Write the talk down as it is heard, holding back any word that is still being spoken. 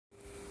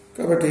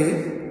కాబట్టి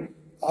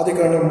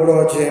ఆదికాండం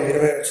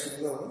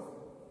 3:20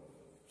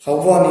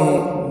 హవ్వ అనే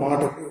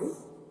మాటకు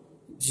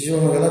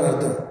జీవము గల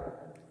అర్థం.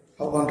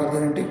 హవ్వ అంటే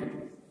అర్థం ఏంటి?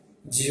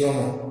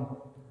 జీవము.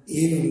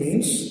 ఈవ్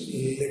మీన్స్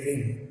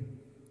లివింగ్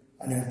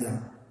అని అర్థం.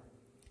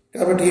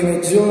 కాబట్టి ఈమె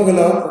జీవము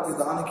గల ప్రతి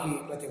దానికి,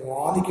 ప్రతి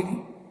వానికి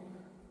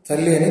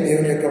తల్లి అని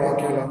దేవుని యొక్క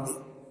వాక్యంలో ఉంది.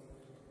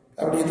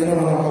 కాబట్టి ఈ దినం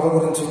మనం హవ్వ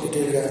గురించి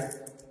డీటెయిల్గా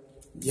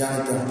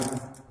ధ్యానిద్దాం.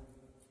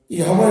 ఈ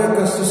హవ్వ యొక్క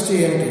సృష్టి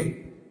ఏమిటి?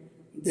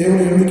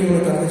 దేవుడు ఎందుకు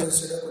ఈమెను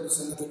కలుగజేసాడో కొన్ని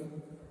సంగతులు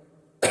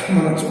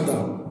మనం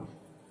చూద్దాం.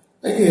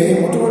 అయితే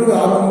మొట్టమొదటిగా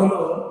ఆరంభంలో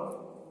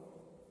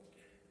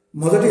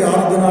మొదటి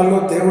 6 దినాల్లో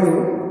దేవుడు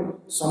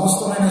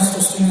సమస్తమైన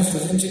సృష్టిని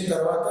సృజించిన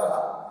తర్వాత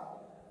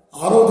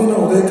 6వ దిన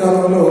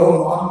ఉదయకాలంలో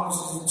మానవుని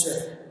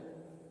సృజించాడు.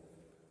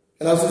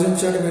 ఎలా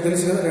సృజించాడు మీకు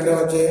తెలుసు కదా. 2వ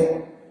అధ్యాయం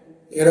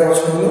 7వ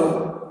వచనంలో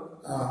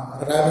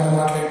రాబడిన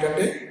మాటలు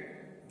ఏంటంటే,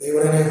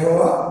 దేవుడైన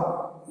యెహోవా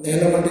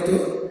నేల మట్టితో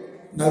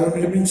నరుడు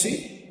నిర్మించి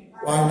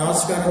వారి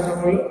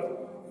నాసికారంధ్రములో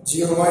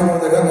జీవవాయువు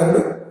ఉండగా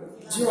నరుడు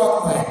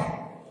జీవాత్మయే.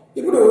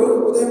 ఇప్పుడు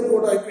ఉదయం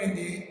పూట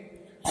అయిపోయింది,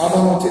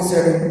 ఆదాము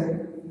వచ్చేసాడు.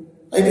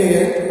 అయితే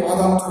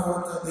ఆదాము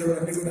తర్వాత దేవుడు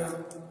అన్ని కూడా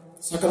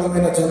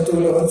సకలమైన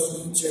జంతువులను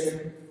సృష్టించాడు.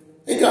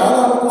 అయితే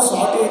ఆదాముకు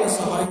సాటి అయిన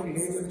సహాయం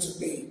లేదని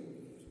చెప్పి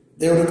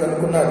దేవుడు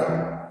కనుక్కున్నాడు.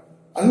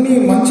 అన్ని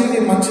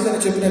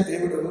మంచిదని చెప్పిన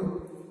దేవుడు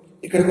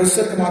ఇక్కడికి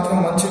వచ్చేసరికి మాత్రం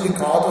మంచిది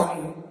కాదు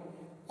అని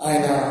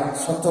ఆయన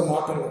సొంత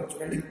మాటలు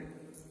చూడండి.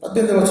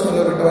 18వ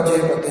వచనంలో 2వ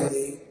అధ్యాయం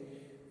 18,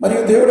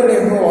 మరియు దేవుడు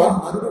యెహోవా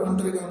నరుడు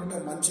ఒంటరిగా ఉంటే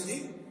మంచిది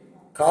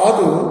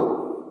కాదు,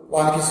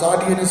 వానికి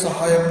సాటి అయిన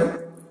సహాయం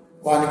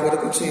వాని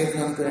కొరకు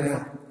చేయదని అనుకున్నాను.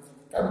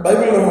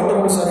 బైబిల్లో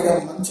మొట్టమొదటిసారిగా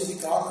మంచిది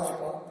కాదు అనే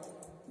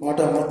మాట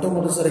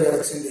మొట్టమొదటిసారిగా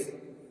వచ్చింది.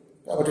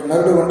 కాబట్టి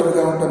నరుడు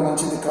ఒంటరిగా ఉంటే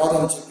మంచిది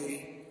కాదని చెప్పి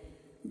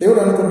దేవుడు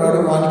అనుకున్నాడు,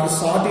 వానికి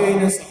సాటి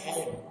అయిన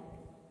సహాయం,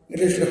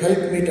 ఇంగ్లీష్లో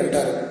హెల్ప్ మీట్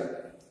అంటారు.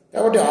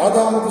 కాబట్టి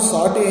ఆదాముకు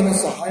సాటి అయిన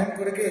సహాయం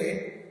కొరకే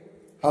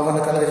హవ్వను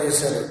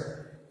కలగజేశాడు.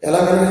 ఎలా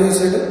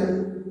కలగజేశాడు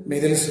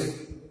మీకు తెలుసు.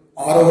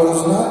 6వ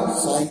రోజున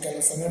సాయంకాల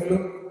సమయంలో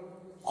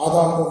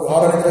ఆదాముకు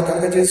గాఢ నిద్ర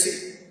కలగజేసి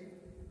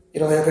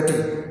 21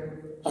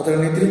 అతను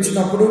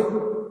నిద్రించినప్పుడు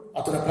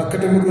అతని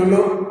ప్రక్కటి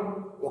ముగ్గులో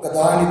ఒక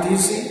దాన్ని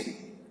తీసి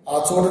ఆ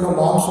చోటను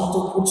మాంసంతో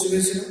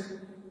పూడ్చివేసిన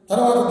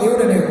తర్వాత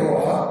దేవుడైన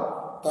యెహోవా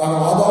తాను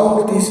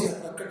ఆదామును తీసిన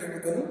ప్రక్కటి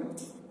ముగ్గును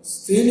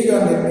స్త్రీనిగా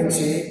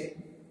నిర్మించి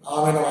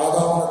ఆమెను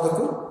ఆదాము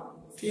వద్దకు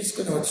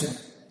తీసుకుని వచ్చింది.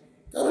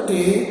 కాబట్టి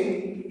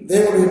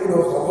దేవుడు ఇప్పుడు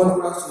హవ్వను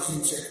కూడా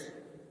సృష్టించాడు.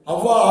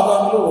 హవ్వ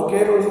ఆదాములు ఒకే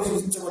రోజు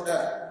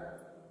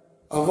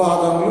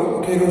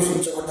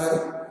సృష్టించబడ్డారు.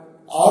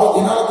 6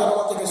 దినాల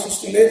తర్వాత ఇక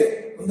సృష్టి లేదు,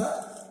 ఉందా?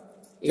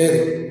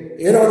 లేదు.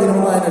 7వ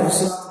దినంలో ఆయన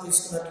విశ్రాంతి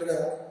తీసుకున్నట్లుగా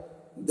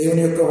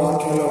దేవుని యొక్క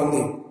వాక్యంలో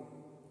ఉంది.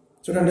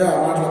 చూడండి, ఆ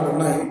మాటలు అక్కడ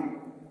ఉన్నాయి.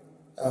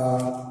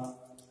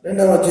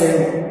 2వ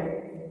అధ్యాయం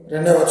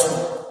 2వ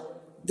వచనం,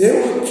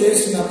 దేవుడు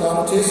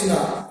తాను చేసిన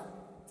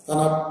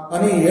తన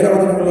పని 7వ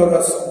దినంలోగా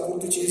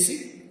పూర్తి చేసి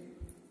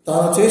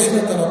తాను చేసిన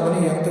తన పని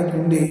అంతటి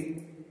నుండి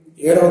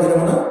 7వ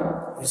దినమున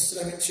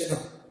విశ్రమించను.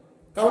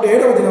 కాబట్టి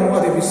 7వ దినము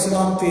అది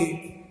విశ్రాంతి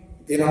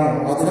దినము.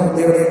 ఆ దినం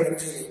దేవుడు ఏం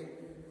పరిచయం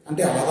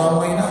అంటే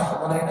ఆదామునైనా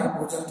హవ్వనైనా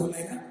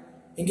భూజంతువులైనా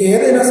ఇంకా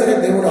ఏదైనా సరే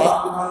దేవుడు 6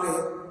 దినాల్లో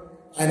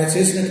ఆయన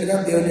చేసినట్లుగా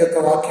దేవుని యొక్క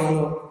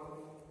వాక్యంలో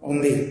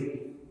ఉంది.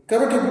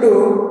 కాబట్టి ఇప్పుడు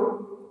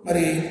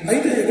మరి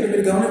అయితే ఇక్కడ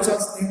మీరు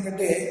గమనించాల్సింది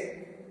ఏంటంటే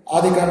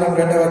ఆదికాండం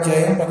 2వ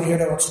అధ్యాయం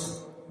 17వ వచనం.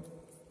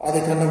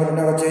 ఆదికాండం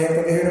 2వ అధ్యాయం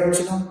 17వ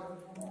వచనం,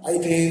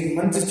 అయితే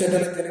మంచి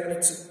చెడ్డలు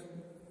తెలియనిచ్చు.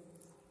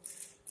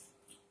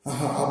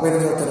 అబ్బాయి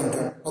చదువుతారు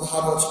ఇంకా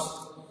 16వ వచనం,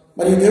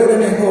 మరియు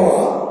దేవుడైన యెహోవా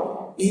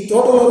ఈ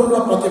తోటలో ఉన్న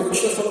ప్రతి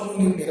వృక్ష ఫలము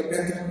నీవు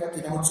నిరభ్యంతరంగా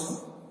తినవచ్చును,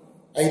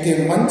 అయితే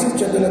మంచి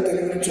చెడ్డల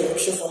తెలియనిచ్చే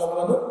వృక్ష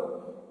ఫలములను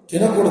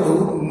తినకూడదు,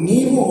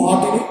 నీవు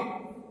వాటిని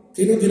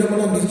తిను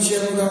దినమున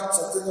నిశ్చయముగా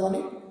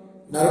చదువుదని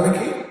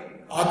నరునికి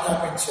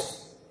ఆజ్ఞాపించాడు.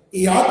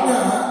 ఈ ఆజ్ఞ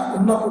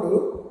ఉన్నప్పుడు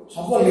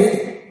హవ్వ లేదు,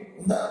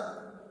 ఉందా?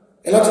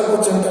 ఎలా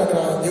చెప్పవచ్చు అంటే అక్కడ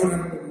దేవుడు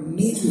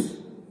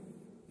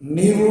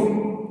నీవు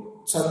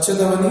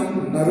చచ్చదవని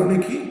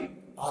నరునికి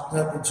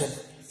ఆజ్ఞాపించాడు.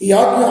 ఈ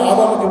ఆజ్ఞ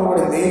ఆదాముకి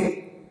ఇవ్వబడింది.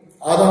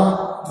 ఆదాం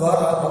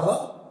ద్వారా హవ్వ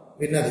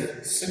విన్నది.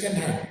 Second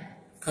hand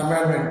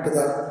commandment to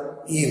the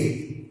ఈవ్.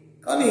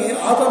 కానీ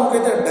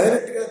ఆదాముకైతే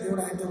డైరెక్ట్గా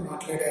దేవుడు ఆయనతో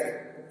మాట్లాడాడు.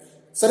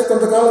 సరే,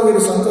 కొంతకాలం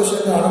వీరు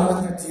సంతోషంగా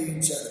ఆనందంగా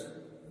జీవించారు.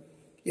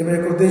 ఈమె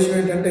యొక్క ఉద్దేశం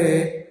ఏంటంటే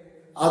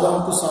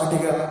ఆదాముకు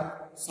సాటిగా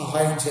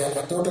సహాయం చేయాలి.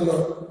 ఆ తోటలో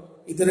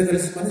ఇద్దరు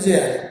కలిసి పని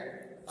చేయాలి.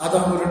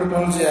 ఆదాము 2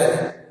 పనులు చేయాలి.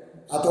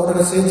 ఆ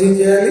తోటను సేద్యం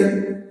చేయాలి,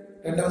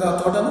 రెండవది ఆ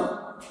తోటను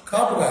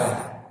కాపు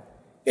కాయాలి.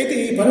 అయితే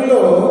ఈ పనిలో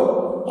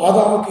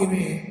ఆదాముకి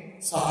ఈమె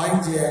సహాయం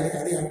చేయాలి,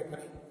 అది ఆమె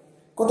పని.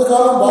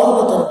 కొంతకాలం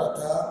బాగున్న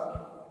తర్వాత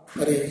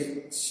మరి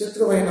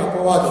శత్రువైన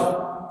అపవాది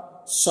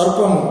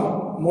సర్పము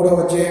 3వ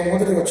అధ్యాయం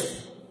 1వ వచనం,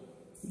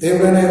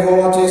 దేవుడైన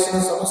యెహోవా చేసిన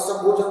సమస్త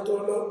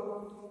భూజంతువుల్లో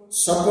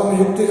సర్పము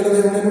యుక్తి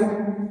గలదే ఉండెను.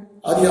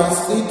 అది ఆ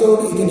స్త్రీతో,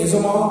 ఇది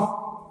నిజమా?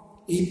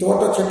 ఈ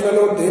తోట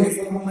చెట్లలో దేని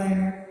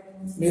ఫలమున్నాయని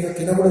మీరు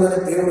తినకూడదని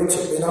దేవుడు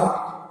చెప్పినా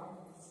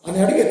అని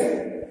అడిగేది.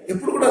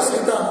 ఎప్పుడు కూడా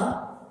సైతాను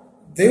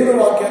దేవుని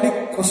వాక్యాన్ని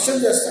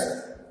క్వశ్చన్ చేస్తాడు.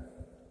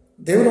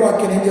 దేవుని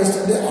వాక్యాన్ని ఏం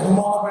చేస్తుంది?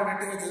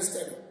 అనుమానపడేట్టుగా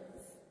చేస్తాడు.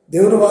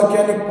 దేవుని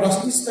వాక్యాన్ని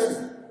ప్రశ్నిస్తాడు.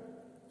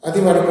 అది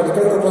వాడి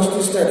ఎక్కడెక్కడ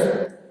ప్రశ్నిస్తాడు.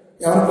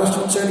 ఎవరు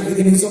ప్రశ్నించాడు?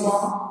 ఇది నిజమా?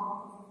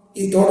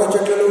 ఈ తోట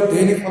చెట్లలో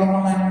దేని ఫలం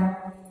ఉన్నాయి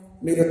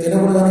మీరు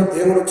తినకూడదని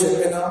దేవుడు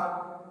చెప్పేనా?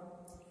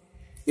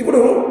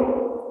 ఇప్పుడు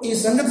ఈ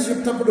సంగతి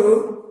చెప్తున్నప్పుడు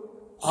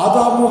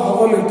ఆదాము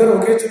హవ్వలు ఇద్దరు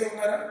ఒకే చోట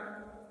ఉన్నారా?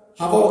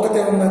 హవ్వ ఒకతే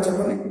ఉందా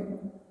చెప్పండి.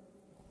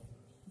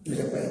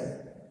 చెప్పారు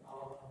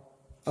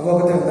హవ్వ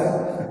ఒకతే ఉందా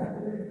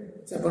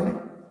చెప్పండి.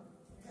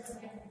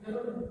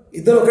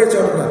 ఇద్దరు ఒకే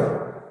చోట ఉన్నారు.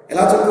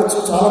 ఎలా చెప్పవచ్చు?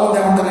 చాలా మంది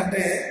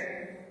ఏమంటారంటే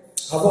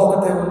హవ్వ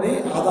ఒకతే ఉంది,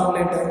 ఆదాము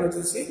లేని టైంలో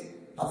చూసి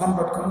హవ్వను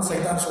పట్టుకొని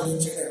సైతాన్ని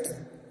శోధించేది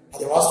అంటారు.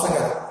 అది వాస్తవం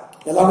కాదు.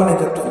 ఎలాగో నేను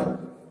చెప్తాను.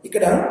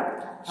 ఇక్కడ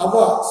హవ్వ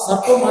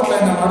సర్పం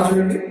మాట్లాడిన మాట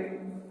చూడండి.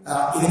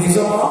 ఇది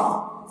నిజమా?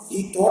 ఈ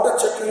తోట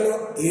చెట్లలో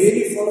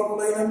దేని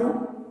ఫలములైనను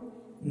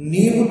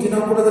నీవు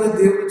తినకూడదని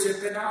దేవుడు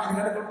చెప్పినా అని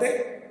అనుకుంటే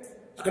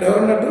అక్కడ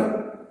ఎవరున్నట్టు?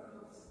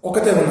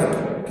 ఒకతే ఉన్నట్టు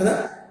కదా,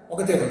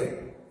 ఒకతే ఉంది.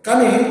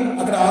 కానీ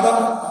అక్కడ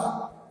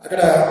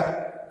అక్కడ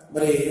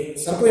మరి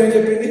సర్పం ఏం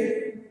చెప్పింది?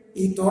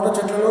 ఈ తోట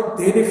చెట్లలో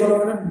దేని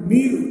ఫలమైన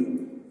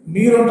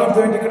మీరు అంటే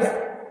అర్థం ఏంటి? ఇక్కడ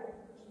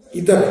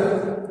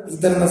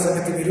ఇద్దరన్న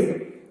సంగతి మీరు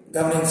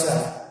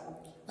గమనించాలి.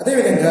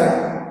 అదేవిధంగా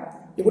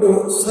ఇప్పుడు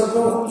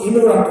సర్పం ఈమె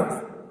కూడా అంటుంది.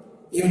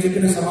 ఈమె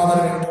చెప్పిన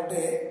సమాధానం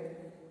ఏమిటంటే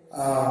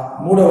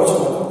 3వ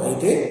వచనంలో,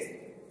 అయితే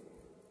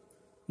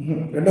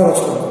 2వ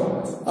వచనంలో,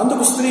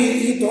 అందుకు స్త్రీ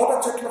ఈ తోట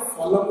చెట్ల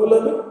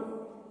ఫలములను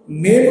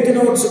మేము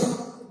తినవచ్చు.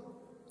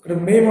 ఇక్కడ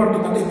మేము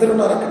అంటుందంటే ఇద్దరు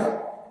ఉన్నారు అక్కడ.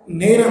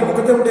 నేను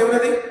ఒకటే ఉంటే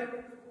ఏమన్నది?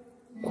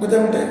 ఒకటే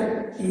ఉంటే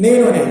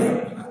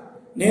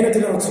నేను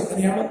తినవచ్చు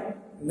అని ఏమన్నా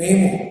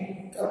మేము.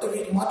 కాబట్టి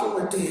వీటి మాటలు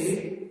బట్టి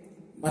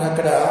మరి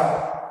అక్కడ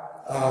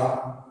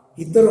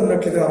ఇద్దరు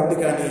ఉన్నట్లుగా ఉంది.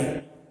 కానీ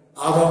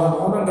ఆదాము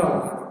మౌనంగా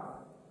ఉన్నాడు.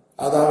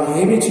 ఆదాము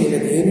ఏమీ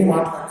చేయలేదు, ఏమీ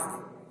మాట్లాడలేదు.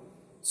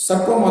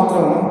 సర్పం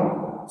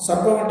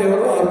అంటే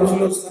ఎవరు? ఆ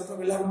రోజుల్లో సర్పం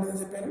ఎలా ఉండేది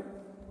చెప్పాను.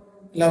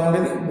 ఇలా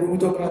ఉండేది,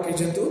 భూమితో ప్రాకే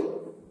జంతువు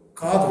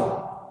కాదు.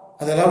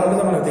 అది ఎలా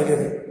ఉండదో మనకు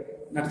తెలియదు.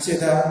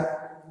 నడిచేదా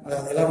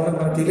అది ఎలా ఉండదో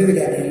మనకు తెలియదు.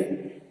 కానీ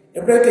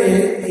ఎప్పుడైతే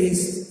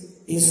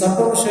ఈ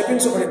సర్పము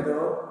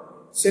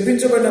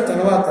శపించబడిన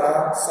తర్వాత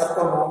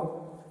సర్పము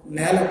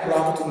నేల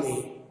ప్రాకుతుంది,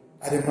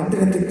 అది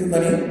మంటిని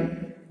తింటుందని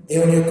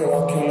దేవుని యొక్క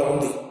వాక్యంలో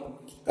ఉంది.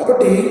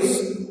 కాబట్టి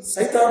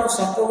సైతాను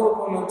సర్పం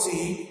రూపంలోంచి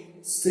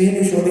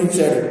స్త్రీని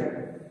శోధించాడు.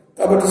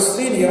 కాబట్టి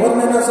స్త్రీని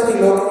ఎవరినైనా సరే ఈ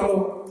లోకంలో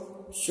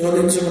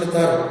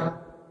శోధించబడతారు.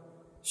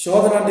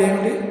 శోధన అంటే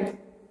ఏమిటి?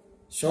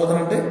 శోధన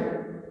అంటే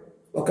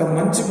ఒక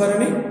మంచి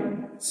పనిని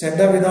చెడ్డ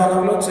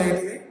విధానంలో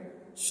చేయడమే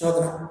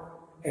శోధన.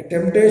 A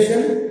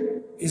temptation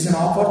is an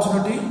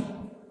opportunity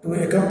to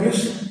accomplish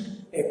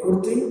a good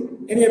thing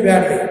in a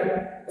bad way.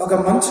 ఒక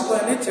మంచి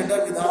పనిని చెడ్డ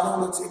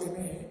విధానంలో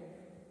చేయడమే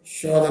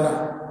శోధన.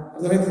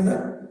 అర్థమవుతుందా?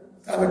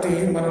 కాబట్టి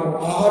మనం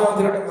ఆహారం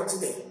తినడం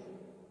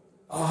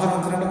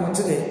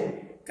మంచిదే.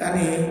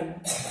 కానీ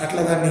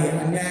అట్లా దాన్ని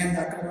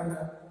అన్యాయంగా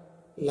అక్రమంగా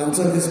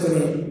లంచం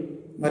తీసుకొని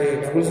మరి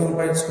డబ్బులు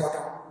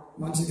సంపాదించుకోవటం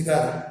మంచిది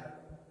కాదు.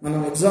 మనం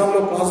ఎగ్జామ్లో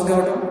పాస్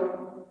కావడం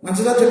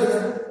మంచిదా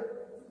చెడ్డదా?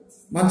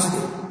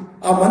 మంచిది.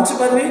 ఆ మంచి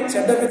పని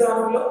చెడ్డ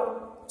విధానంలో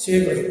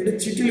చేయకూడదు. అంటే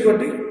చిట్టీలు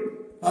కొట్టి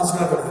పాస్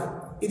కాకూడదు.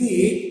 ఇది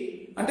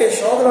అంటే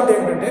శోధన అంటే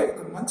ఏంటంటే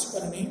ఒక మంచి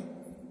పనిని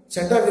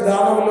చెడ్డ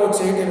విధానంలో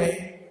చేయడమే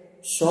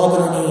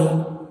శోధనని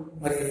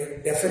మరి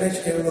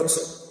డెఫినేషన్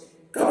ఇవ్వచ్చు.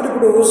 కాబట్టి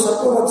ఇప్పుడు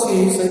సర్పం వచ్చి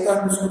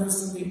సైతాన్ని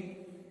శోధిస్తుంది.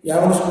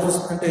 ఎవరిని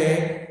శోధిస్తుందంటే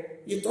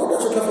ఈ తోట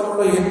చెట్ల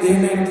ఫలంలో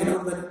దేన్నైనా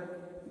తినవద్దని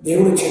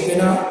దేవుడు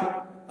చెప్పినా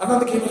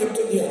అన్నందుకు ఏమి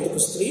చెప్తుంది? అందుకు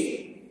స్త్రీ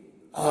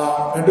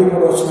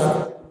 2-3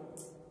 వచనాలు,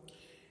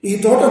 ఈ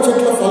తోట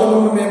చెట్ల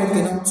ఫలములను మేము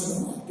తినవచ్చును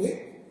అంటే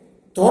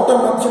తోట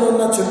మధ్యలో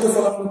ఉన్న చెట్టు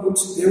ఫలముల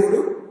గురించి దేవుడు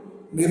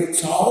మీరు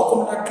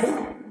చావకున్నట్లు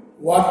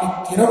వాటిని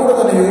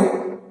తినకూడదనియో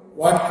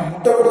వాటిని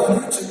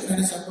ముట్టకూడదని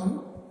చెప్పినని సర్పము.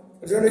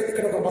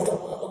 ఇక్కడ ఒక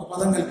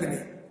పదం కలిపింది.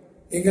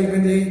 ఏం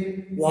కలిపింది?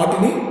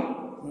 వాటిని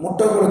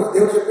ముట్టకూడదు.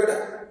 దేవుడు చెప్పాడా?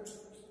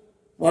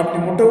 వాటిని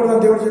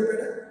ముట్టకూడదని దేవుడు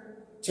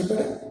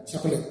చెప్పాడా?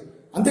 చెప్పలేదు.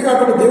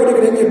 అంతేకాకుండా దేవుడు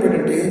ఇక్కడ ఏం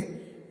చెప్పాడంటే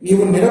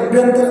నీవు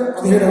నిరభ్యంతర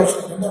 17వ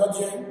వచనం 2వ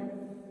అధ్యాయం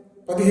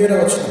 17వ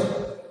వచనం,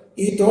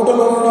 ఈ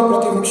తోటలో ఉన్న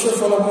ప్రతి వృక్ష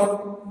ఫలము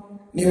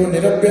నీవు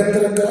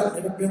నిరభ్యంతరంగా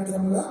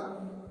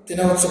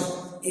తినవచ్చు.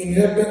 ఈ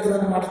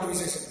నిరభ్యంతరం మాట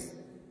తీసేసింది.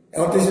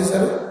 ఎవరు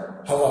తీసేశారు?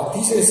 హవ్వ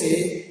తీసేసి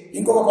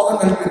ఇంకొక పదం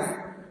కలిపింది.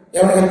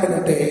 ఎవరు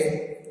కలిపిందంటే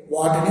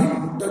వాటిని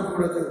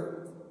ముట్టకూడదు.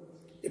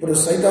 ఇప్పుడు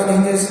సైతాన్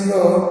ఏం చేసిందో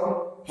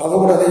హవ్వ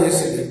కూడా అదే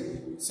చేసింది.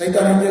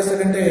 సైతాన్ ఏం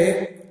చేస్తాడంటే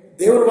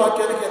దేవుడి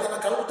వాక్యానికి ఏదైనా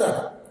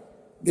కలుపుతాడు.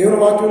 దేవుడి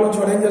వాక్యం నుంచి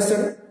వాడు ఏం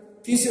చేస్తాడు?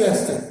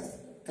 తీసివేస్తాడు.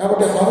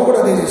 కాబట్టి హవ్వ కూడా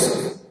అదే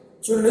చేస్తుంది.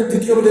 చూడండి,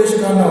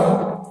 ద్వితీయోపదేశకాండం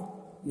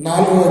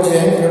 4వ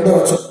అధ్యాయం 2వ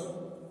వచనం.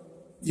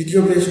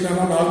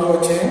 ద్వితీయోపదేశకాండం 4వ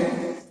అధ్యాయం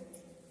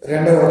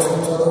 2వ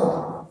వచనం చదువు.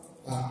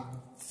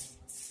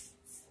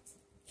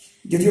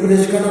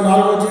 ద్వితీయోపదేశకాండం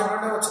 4వ అధ్యాయం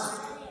 2వ వచనం.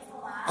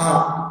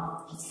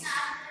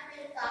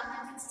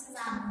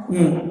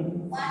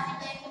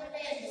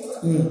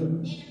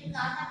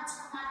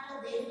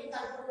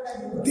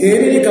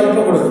 దేనిని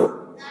కలపకూడదు.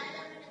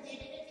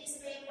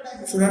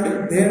 చూడండి,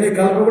 దేనిని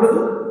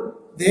కలపకూడదు,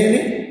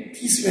 దేనిని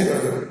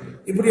తీసివేయకూడదు.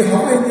 ఇప్పుడు ఈ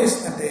హవ్వ ఏం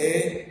చేసిందంటే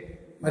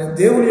మరి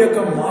దేవుని యొక్క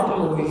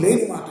మాటలు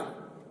లేని మాటలు,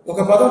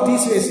 ఒక పదం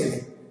తీసివేసింది.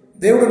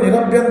 దేవుడు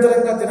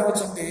నిరభ్యంతరంగా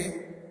తినవచ్చంటే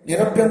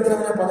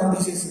నిరభ్యంతరమైన పదం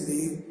తీసేసింది.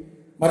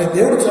 మరి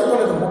దేవుడు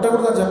చెప్పలేదు,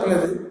 ముట్టకూడదని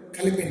చెప్పలేదు,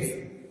 కలిపింది.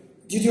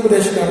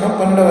 ద్వితీయోపదేశకాండం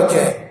 12వ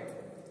అధ్యాయం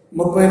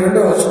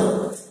 32వ వచనం.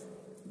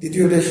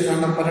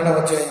 ద్వితీయోపదేశకాండం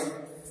 12వ అధ్యాయం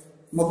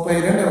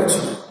 32వ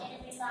వచనం.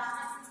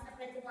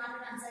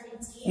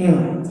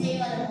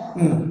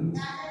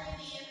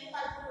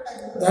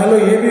 దానిలో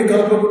ఏమీ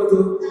కలపకూడదు.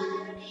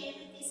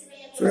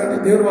 చూడండి,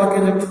 దేవుడి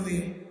వాక్యం చెప్తుంది.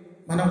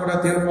 మనం కూడా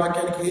దేవుడి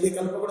వాక్యానికి ఏది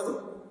కలపకూడదు,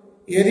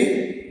 ఏది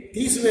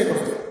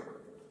తీసివేయకూడదు,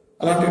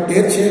 అలాంటి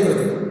డేర్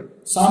చేయకూడదు.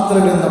 సామెతల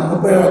గ్రంథం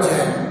 30వ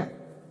అధ్యాయం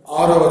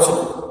 6వ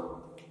వచనం.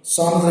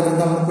 సామెతల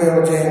గ్రంథం 30వ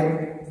అధ్యాయం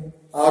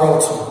 6వ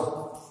వచనం.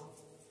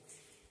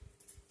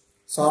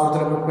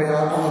 సామెతల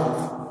 36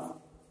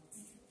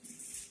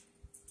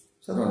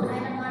 చదవండి.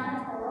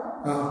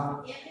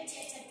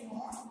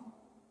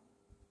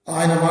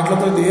 ఆయన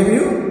మాటలతో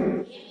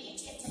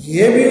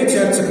ఏమీ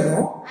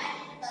చేర్చకము.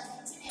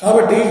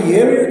 కాబట్టి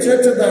ఏమీ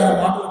చేర్చద్దు ఆయన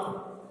మాటలకు.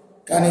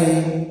 కానీ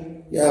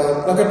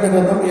ప్రకటన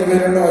గ్రంథం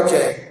 22వ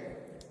అధ్యాయం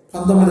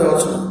 19వ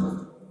వచనం.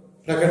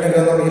 ప్రకటన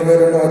గ్రంథం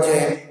 22వ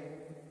అధ్యాయం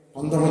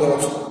 19వ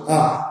వచనం.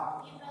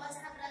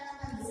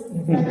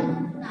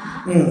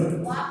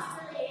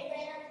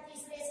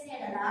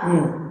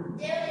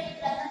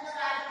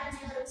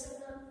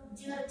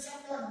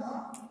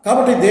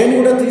 కాబట్టి దేన్ని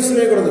కూడా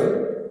తీసివేయకూడదు.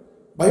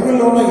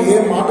 బైబిల్లో ఉన్న ఏ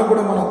మాట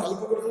కూడా మనం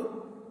కలపకూడదు,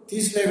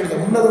 తీసివేయకూడదు.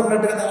 ఉన్నది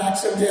ఉన్నట్టుగా దాన్ని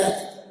యాక్సెప్ట్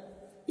చేయాలి.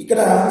 ఇక్కడ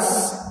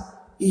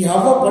ఈ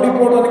హవ్వ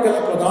పడిపోవడానికి గల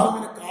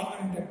ప్రధానమైన కారణం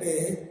ఏంటంటే,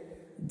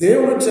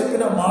 దేవుడు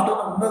చెప్పిన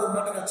మాటను ఉన్నది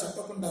ఉన్నట్టుగా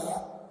చెప్పకుండా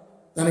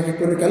దానికి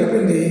కొన్ని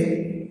కలిపింది,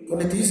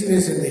 కొన్ని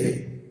తీసివేసింది.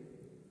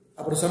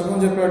 అప్పుడు సర్పం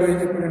చెప్పాడు, ఏం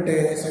చెప్పాడంటే,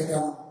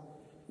 సైతాను,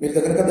 మీరు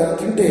కనుక దాన్ని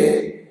తింటే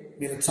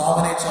మీరు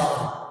చావనే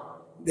చావరు.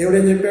 దేవుడు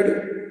ఏం చెప్పాడు?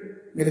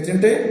 మీరు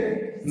తింటే,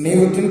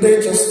 నీవు తింటే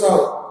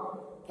చేస్తావు.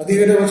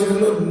 17వ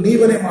వచనంలో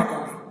నీవనే మాట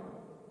ఉంది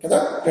కదా,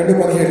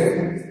 2:17.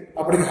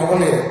 అప్పటికి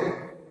హవ్వలేదు.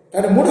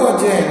 కానీ 3వ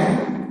అధ్యాయం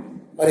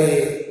మరి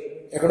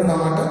ఎక్కడున్న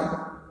మాట?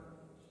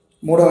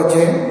 3వ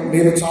అధ్యాయం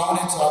మీరు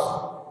చావనే చావు.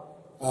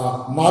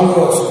 4వ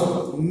వచనం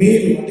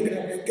మీరు,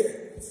 అంటే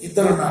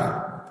ఇద్దరున్నారు.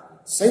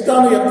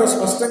 సైతాను ఎంత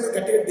స్పష్టంగా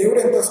గట్టిగా, దేవుడు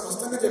ఎంత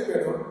స్పష్టంగా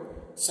చెప్పాడు,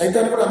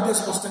 సైతాను కూడా అంతే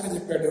స్పష్టంగా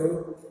చెప్పాడు.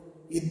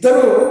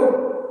 ఇద్దరు,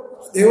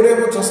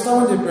 దేవుడేమో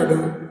చస్తామని చెప్పాడు,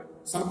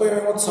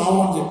 సర్పమేమో చావు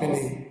అని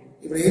చెప్పింది.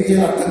 ఇప్పుడు ఏం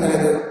చేయాలో అర్థం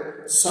కాలేదు.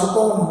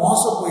 సర్పం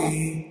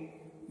మోసపోయి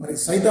మరి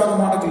సైతాను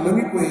మాటకి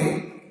లొంగిపోయి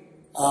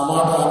ఆ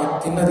మాట ఆమె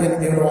తిన్నది అని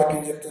దేవుడు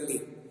వాక్యం చెప్తుంది.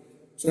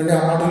 చూడండి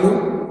ఆ మాటలు.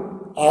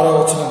 6వ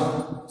వచనం.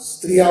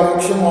 స్త్రీ ఆ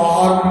వృక్షము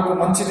ఆహారమునకు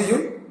మంచిదియు,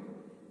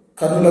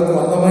 కన్నులకు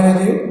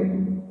అందమైనది,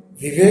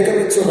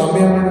 వివేకమిచ్చు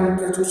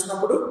రమ్యమైనది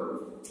చూసినప్పుడు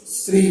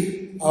స్త్రీ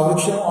ఆ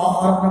వృక్షము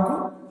ఆహారమునకు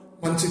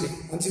మంచిది.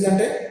 మంచిది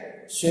అంటే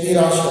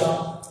శరీరాశ.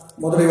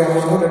 1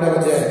 యోహాను 2వ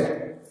అధ్యాయం.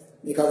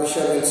 నీకు ఆ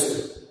విషయాలు తెలుసు.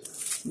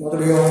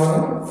 1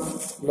 యోహాను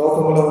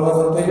లోకములో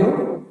ఉన్నదంతయు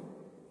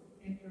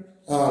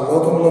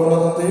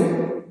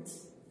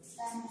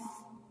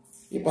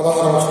ఈ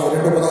 16వ వచనం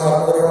 2:16.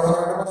 1 యోహాను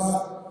 2:16.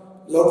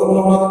 లోకములో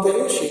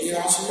ఉన్నదంతయు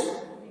శరీరాశలు,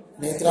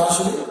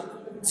 నేత్రాశలు,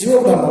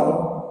 జీవబ్రహ్మము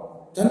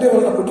తండ్రి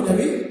వలన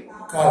పుట్టినవి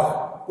కావు.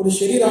 ఇప్పుడు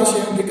శరీరాశ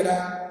ఏమిటి? ఇక్కడ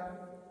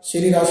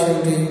శరీరాశ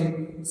ఏమిటి?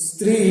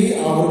 స్త్రీ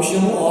ఆ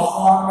వృక్షము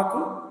ఆహారమునకు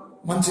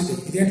మంచిది.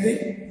 ఇదేంటిది?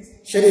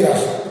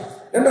 శరీరాశ.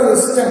 రెండవది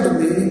స్థితి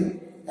అంటుంది,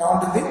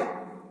 ఏమంటుంది?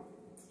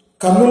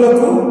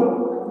 కన్నులకు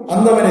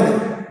అందమైనది.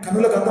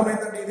 కన్నులకు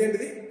అందమైనదంటే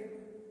ఇదేంటిది?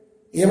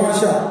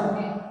 ఏమాశ?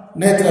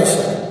 నేత్రాశ.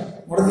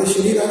 మొదటిది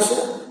శరీరాశ,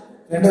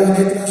 రెండవది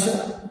నేత్రాశ,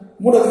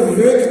 మూడవది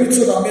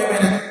వివేకమిచ్చు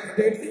రమ్యమైనది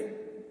అంటే ఏంటిది?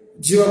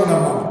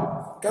 జీవగుణము.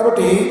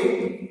 కాబట్టి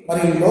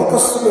మరి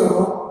లోకస్తులు,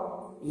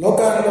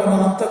 లోకాలలో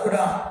ఉన్నదంతా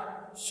కూడా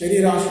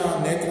శరీరాశ,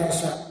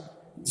 నేత్రాశ,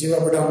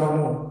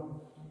 జీవగుణము,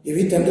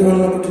 ఇవి తండ్రి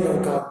వల్ల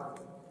పుట్టినవి కాదు.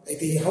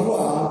 అయితే ఈ హవ్వ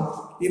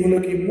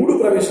ఈమెలోకి 3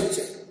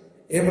 ప్రవేశించాయి.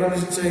 ఏం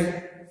ప్రవేశించాయి?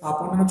 ఆ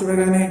పండును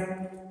చూడగానే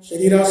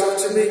శరీరాశ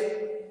వచ్చింది,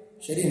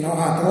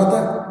 తర్వాత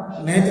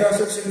నేత్రాశ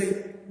వచ్చింది,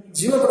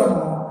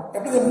 జీవగుణము.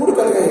 ఎప్పుడైతే 3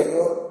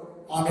 కలిగాయో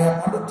ఆమె ఆ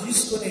పండు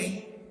తీసుకుని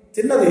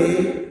తిన్నది.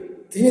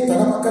 తిని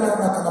తన పక్కన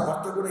ఉన్న తన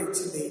భర్త కూడా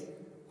ఇచ్చింది,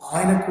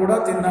 ఆయన కూడా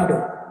తిన్నాడు.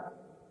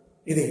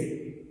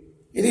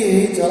 ఇది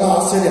చాలా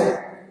ఆశ్చర్యం.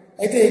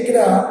 అయితే ఇక్కడ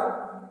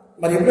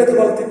మరి ఎప్పుడైతే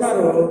వాళ్ళు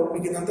తిన్నారో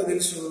మీకు ఇదంతా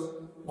తెలుసు.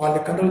 వాళ్ళ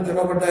కన్నులు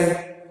తెరవబడ్డాయి,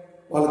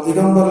 వాళ్ళు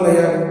దిగంబరులు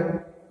అయ్యారు,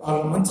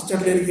 వాళ్ళు మంచి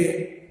చెట్లు ఎరిగి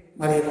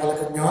మరి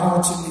వాళ్ళకి జ్ఞానం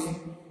వచ్చింది.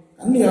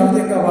 అన్ని ఆ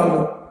విధంగా వాళ్ళు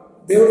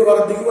దేవుడు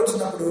వాళ్ళ దిగి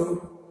వచ్చినప్పుడు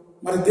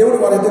మరి దేవుడు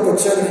వాళ్ళ దగ్గరికి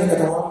వచ్చారు. నేను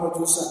గత వారంలో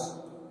చూశాను.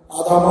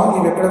 ఆదామా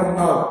నీవు ఎక్కడ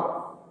ఉన్నావు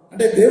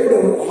అంటే, దేవుడు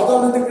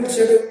ఆదాము ఎందుకు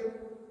పిలిచాడు?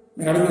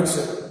 మీరు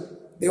అడగచ్చు.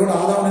 దేవుడు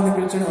ఆదాము ఎందుకు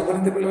పిలిచాడు?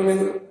 ఎవరిని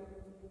పిలవలేదు?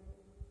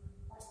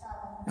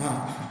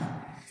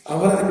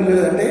 ఎవరిని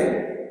పిలవలేదు అంటే,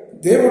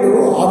 దేవుడు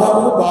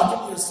ఆదామును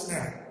బాధ్యత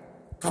చేస్తున్నాడు.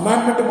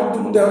 కమాండ్మెంట్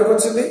ముందు ఎవరికి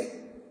వచ్చింది?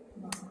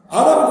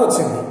 ఆదాముకు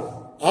వచ్చింది.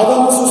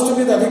 ఆదాము సృష్టి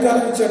మీద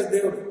అధికారం ఇచ్చాడు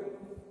దేవుడు.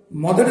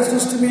 మొదటి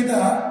సృష్టి మీద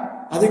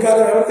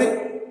అధికారం ఎవరిది?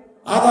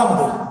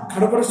 ఆదాముది.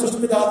 కడపడి సృష్టి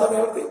మీద ఆదాము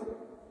ఎవరిది?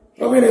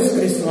 ప్రభువైన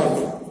యేసుక్రీస్తు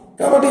వారిది.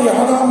 కాబట్టి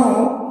ఆదాము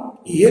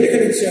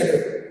ఏలికనిచ్చాడు.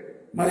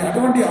 మరి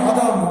అటువంటి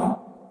ఆదాము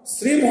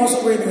స్త్రీ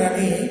మోసపోయింది,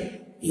 కానీ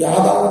ఈ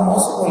ఆదాము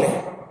మోసపోలే.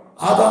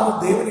 ఆదాము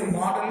దేవుని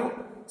మాటలు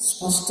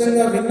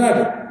స్పష్టంగా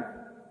విన్నాడు.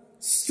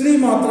 స్త్రీ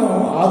మాత్రం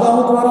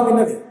ఆదాము ద్వారా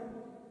విన్నది.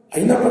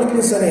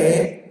 అయినప్పటికీ సరే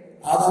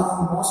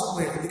ఆదాము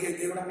మోసపోయాడు. అందుకే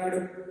దేవుడు అన్నాడు,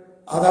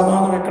 ఆదామా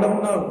నువ్వు ఎక్కడ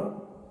ఉన్నావు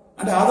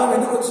అంటే, ఆదాము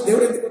ఎందుకు వచ్చి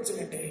దేవుడు ఎందుకు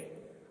వచ్చాడంటే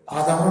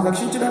ఆదామును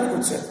రక్షించడానికి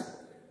వచ్చాడు.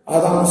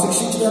 ఆదామును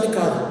శిక్షించడానికి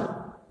కాదు,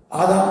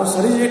 ఆదామును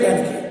సరి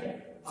చేయడానికి,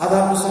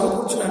 ఆదామును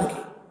సమకూర్చడానికి,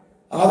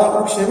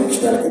 ఆదామును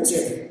క్షమించడానికి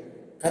వచ్చాడు.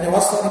 కానీ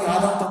వాస్తవానికి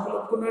ఆదాము తప్పులు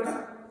ఒప్పుకున్నాడా?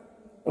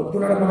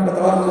 మనం గత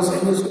వారం చూసి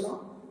ఏం చేసుకున్నాం?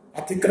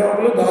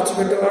 అతిక్రమంలో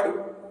దాచిపెట్టేవాడు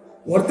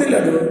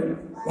వర్తిల్లాడు,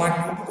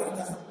 వాటిని ఒప్పుకొని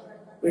తన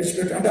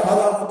విడిచిపెట్టాడు. అంటే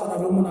ఆదాము తన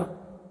రొమ్మున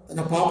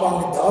తన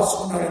పాపాన్ని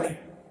దాచుకున్నాడని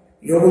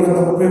యోగు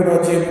గ్రంథం 37వ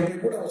అధ్యాయం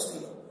 33వ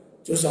వచనంలో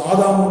చూసి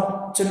ఆదాము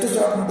చెట్టు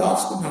చాటును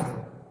దాచుకున్నాడు.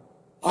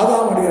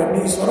 ఆదాము అడిగాడు,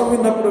 నీ స్వరం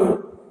విన్నప్పుడు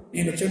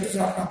నేను చెట్టు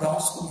చాటున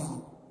దాచుకున్నాను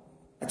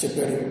అని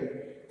చెప్పాడు.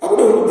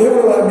 అప్పుడు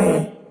దేవుడు వారిని,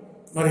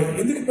 మరి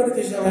ఎందుకు పని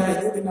చేసావా,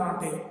 ఎందుకు తిన్నా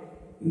అంటే,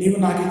 నీవు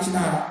నాకు ఇచ్చిన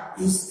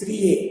ఈ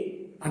స్త్రీయే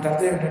అంటే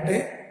అర్థం ఏంటంటే,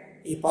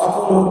 ఈ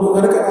పాపంలో నువ్వు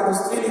కనుక నాకు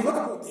స్త్రీని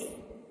ఇవ్వకపోతే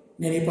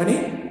నేను ఈ పని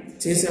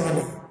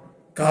చేసేవాడిని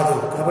కాదు.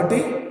 కాబట్టి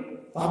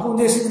పాపం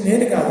చేసింది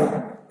నేను కాదు,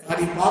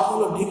 కానీ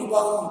పాపంలో నీకు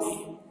భాగం ఉంది,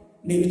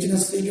 నీవు ఇచ్చిన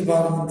స్త్రీకి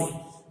భాగం ఉంది.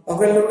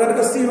 ఒకవేళ నువ్వు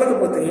కనుక స్త్రీ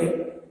ఇవ్వకపోతే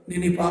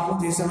నేను ఈ పాపం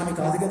చేసామని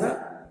కాదు కదా.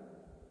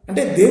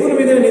 అంటే దేవుని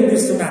మీద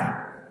నిందిస్తున్నాను.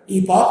 ఈ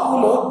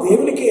పాపంలో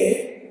దేవునికే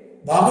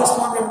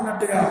భాగస్వామ్యం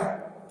ఉన్నట్టుగా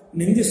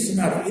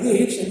నిందిస్తున్నాడు. ఇది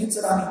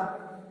క్షమించడానికి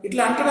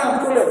ఇట్లా అంటడా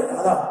అనుకోలేదు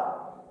ఆదాము.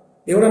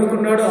 దేవుడు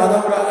అనుకున్నాడు,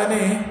 ఆదాము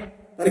రాగానే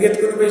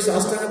పరిగెత్తుకుని పోయి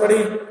సాష్టాంగపడి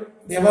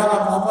దేవా నా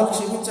పాపాలు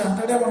క్షమించి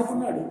అంటాడేమో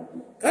అనుకున్నాడు.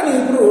 కానీ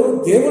ఇప్పుడు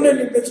దేవుని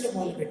నిందించడం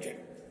మొదలు పెట్టాడు.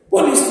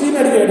 పోనీ స్త్రీని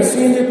అడిగాడు.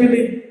 స్త్రీ ఏం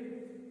చెప్పింది?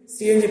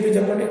 స్త్రీ ఏం చెప్పింది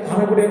చెప్పండి?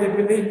 ఆమె కూడా ఏం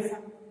చెప్పింది?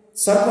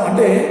 సర్పం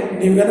అంటే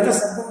నీవు కనుక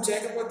సర్పం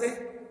చేయకపోతే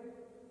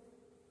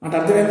అంటే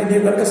అర్థమైంది,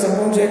 నీవు కనుక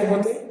సర్పం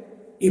చేయకపోతే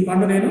ఈ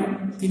పండు నేను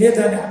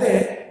తినేదాన్ని. అంటే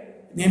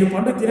నేను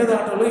పండు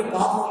తినేదాంట్లో ఈ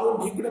పాపంలో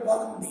నీకు కూడా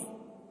భాగం ఉంది.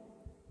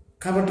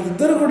 కాబట్టి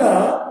ఇద్దరు కూడా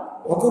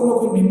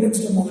ఒకరినొకరు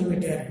నిందించడం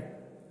మొదలుపెట్టారు.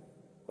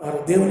 వారు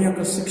దేవుని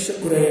యొక్క శిక్షకు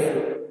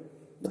గురయ్యారు.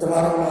 గత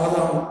వారంలో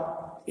ఆదాము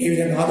ఏ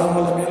విధంగా ఆదాము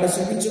వల్ల నేల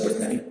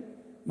శిక్షించబడిందని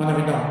మనం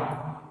విన్నాం.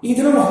 ఈ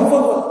దినం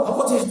హవ్వ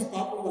చేసిన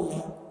పాపం వల్ల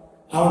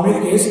ఆమె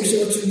మీదకి ఏ శిక్ష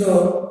వచ్చిందో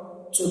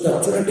చూద్దాం.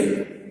 చూడండి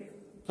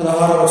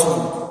 16వ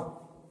వచనం,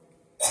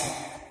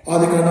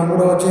 ఆదికాండం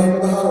 3వ అధ్యాయం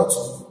 16వ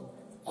వచనం.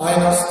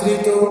 ఆయన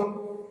స్త్రీతో,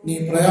 నీ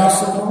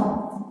ప్రయాసము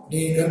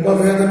నీ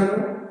గర్భవేదనను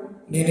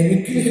నేను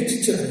మిక్కిలి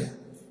హెచ్చించను,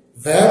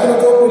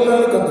 వేదనతో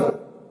పిల్లలు కదు,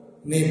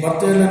 నీ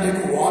భర్త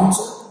నీకు వాంఛ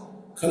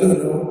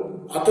కలుగును,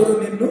 అతడు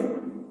నిన్ను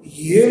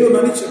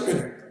ఏలునని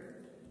చెప్పాను.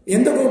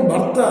 ఎందుకు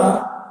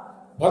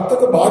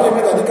భర్తకు భార్య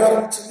మీద అధికారం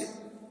ఇచ్చింది?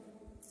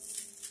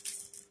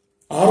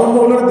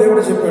 ఆరంభంలో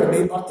దేవుడు చెప్పాడు, నీ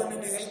భర్త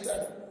నిన్ను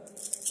ఏలుతాడు.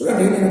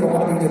 చూడండి, నేను ఒక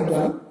మాట మీకు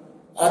చెప్తాను.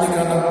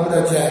 ఆదికాండం 1వ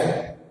అధ్యాయం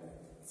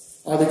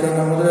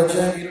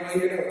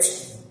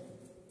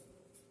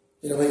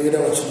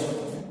 27వ వచనం.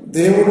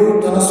 దేవుడు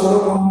తన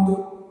స్వరూపమందు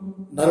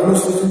నరుని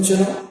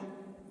సృజించెను,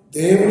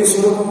 దేవుని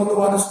స్వరూపమందు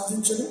వారిని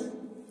సృజించెను,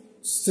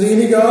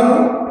 స్త్రీని గాను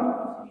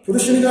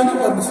పురుషుని గాను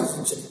వారిని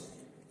సృజించెను.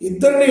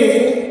 ఇద్దరిని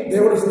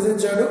దేవుడు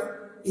సృజించాడు.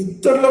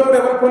 ఇద్దరిలో కూడా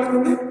ఎవరి పోలిక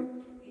ఉంది?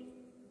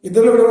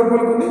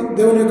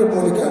 దేవుని యొక్క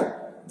పోలిక,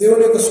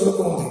 దేవుని యొక్క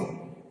స్వరూపం ఉంది.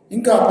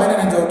 ఇంకా పైన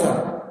నేను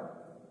చదువుతాను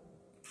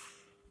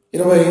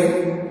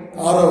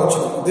 26వ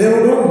వచనం.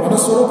 దేవుడు మన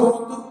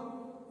స్వరూపమందు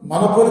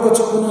మన పోలిక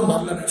చొప్పున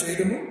నరులను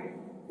చేయడము,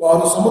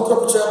 వారు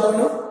సముద్రపు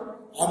చేపలను,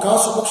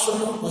 ఆకాశ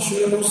పక్షులను,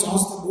 పశువులను,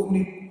 సమస్త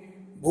భూమి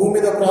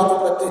మీద ప్రాకు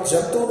ప్రతి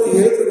జంతువులు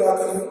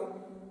ఏలుగాకలు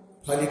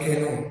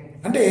పలికేను.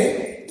 అంటే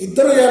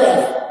ఇద్దరు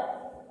ఏలాలి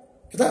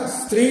కదా,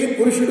 స్త్రీ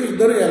పురుషుడు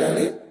ఇద్దరు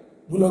ఏలాలి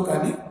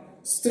భూలోకాన్ని.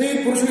 స్త్రీ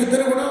పురుషుడు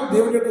ఇద్దరు కూడా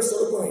దేవుని యొక్క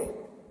స్వరూపమే.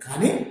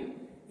 కానీ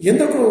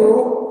ఎందుకు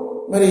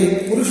మరి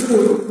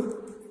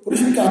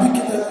పురుషుడికి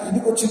ఆధిక్యత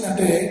ఎందుకు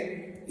వచ్చిందంటే,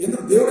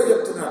 ఎందుకు దేవుడు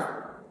చెప్తున్నాడు,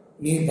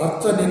 నీ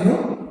భర్త నిన్ను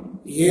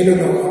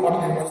ఏలును. ఆ మాట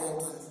నేను మళ్ళీ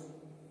చెప్తాను.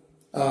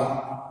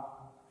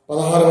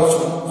 16వ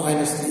వచనం,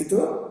 ఆయన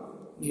స్త్రీతో,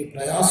 నీ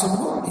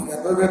ప్రయాసము నీ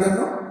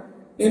గర్భవేదను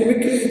నేను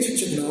మిక్కిలి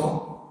హెచ్చించును,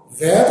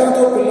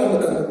 వేదనతో పిల్లలు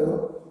కలుగు,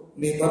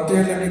 నీ భర్త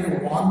నీకు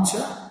వాంఛ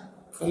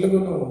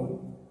కలుగును,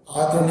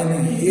 అతను నేను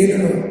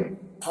ఏలును.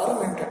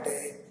 కారణం ఏంటంటే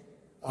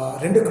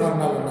 2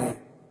 కారణాలు ఉన్నాయి.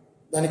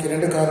 దానికి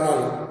 2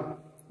 కారణాలు.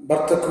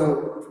 భర్తకు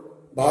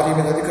భార్య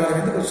మీద అధికారం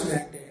ఎందుకు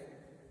వచ్చినాయంటే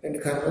 2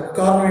 కారణాలు. ఒక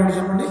కారణం ఏంటి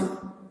చెప్పండి?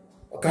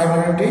 ఒక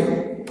కారణం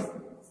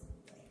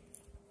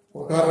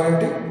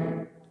ఏంటి?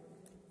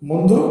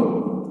 ముందు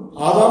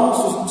ఆదాము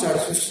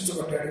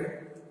సృష్టించబడ్డాడు.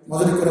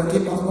 1 కొరింథీ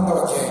 11వ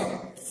అధ్యాయం.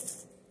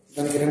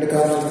 దానికి 2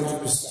 కారణాలు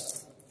చూపిస్తాను.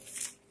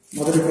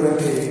 1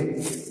 కొరింథీ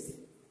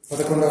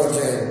 11వ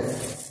అధ్యాయం.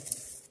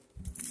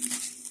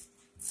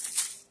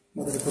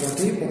 1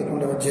 కొరింథీ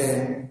 11వ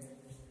అధ్యాయం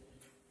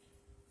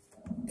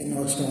ఎన్నో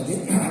వచనది?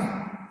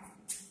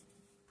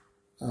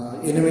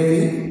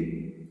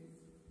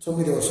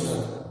 8-9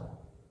 వచనాలు.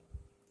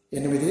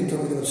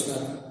 8-9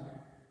 వచనాలు.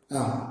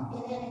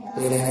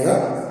 ఏదైనా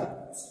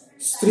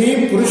స్త్రీ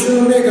పురుషుడి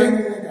నుండే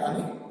కలిగింది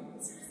కానీ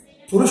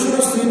పురుషుడు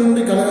స్త్రీ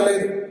నుండి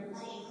కలగలేదు,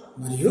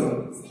 మరియు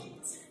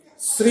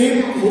స్త్రీ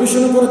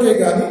పురుషుని కొరకే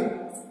కానీ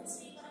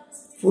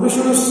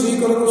పురుషుడు స్త్రీ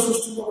కొరకు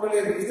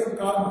సృష్టింపబడలేదు. ఇది ఒక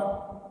కారణం.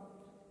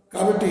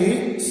 కాబట్టి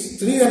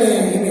స్త్రీ అనే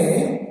ఈమె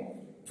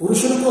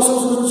పురుషుని కోసం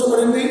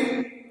సృష్టించబడింది.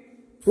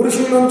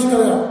 పురుషుల్లోంచి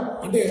కదా,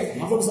 అంటే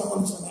హవ్వకు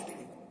సంబంధించిన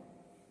వాటికి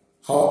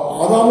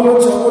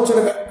ఆదాములోంచి హవ్వ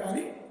వచ్చాడు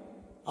కానీ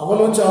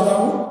హవ్వలోంచి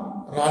ఆదాము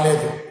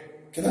రాలేదు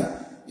కదా.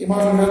 ఈ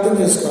మాటలు అర్థం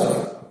చేసుకోవాలి.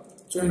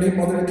 చూడండి,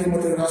 మొదటి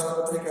తిమోతి రాసిన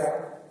పత్రిక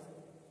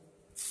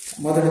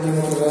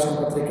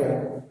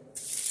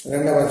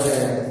 2వ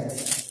అధ్యాయం.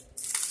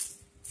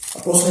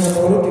 అపోస్తలుడైన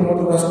పౌలు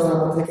తిమోతికి రాసిన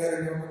పత్రిక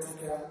 2వ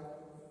పత్రిక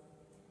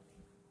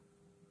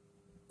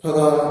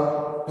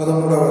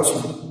 13వ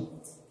వచనం.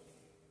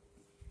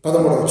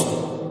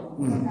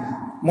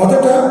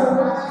 మొదట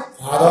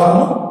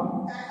ఆదాము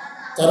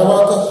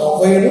తర్వాత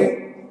హవ్వయుడు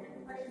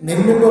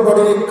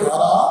నిర్మింపబడి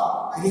కారా?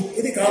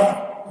 ఇది కారణం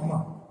అమ్మా.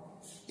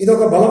 ఇది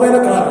ఒక బలమైన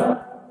కారణం.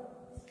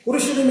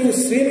 పురుషుని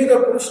స్త్రీ మీద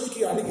పురుషునికి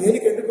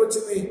ఏలిక ఎందుకు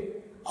వచ్చింది?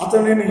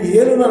 అతను నేను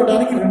ఏలును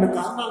అనడానికి 2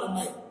 కారణాలు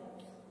ఉన్నాయి.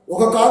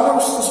 ఒక కారణం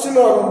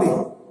సృష్టిలో ఉంది.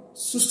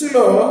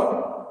 సృష్టిలో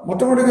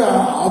మొట్టమొదటిగా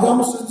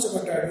ఆదాము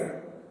సృజించబడ్డాడు,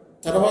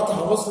 తర్వాత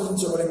హవ్వ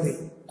సృజించబడింది.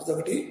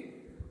 అదొకటి.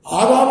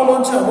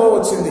 ఆదాములోంచి హవ్వ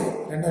వచ్చింది,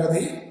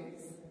 రెండవది.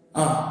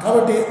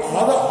 కాబట్టి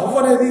హవ్వ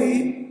అనేది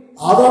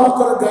ఆదాము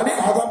కొరకు కానీ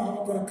ఆదాము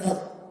హవ్వ కొరకు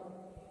కాదు.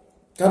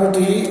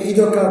 కాబట్టి ఇది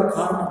ఒక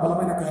కారణం,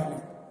 బలమైన కారణం.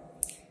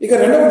 ఇక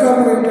రెండవ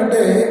కారణం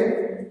ఏంటంటే,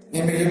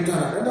 నేను మీకు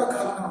చెప్తాను. రెండవ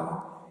కారణం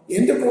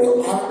ఎందుకు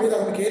ఆమె మీద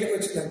ఆమెకి ఏలిక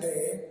వచ్చిందంటే,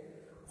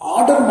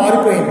 ఆర్డర్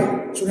మారిపోయింది.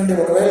 చూడండి,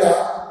 ఒకవేళ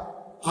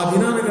ఆ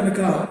దినాన కనుక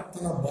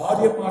తన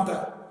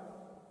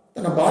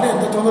భార్య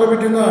ఎంత తొందర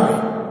పెట్టిందో ఆమె,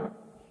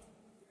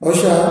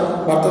 బహుశా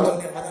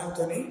భర్తతోని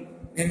ఆదాముతోని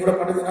నేను కూడా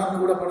పండుదినా,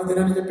 నువ్వు కూడా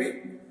పండుదినా అని చెప్పి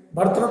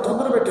భర్తను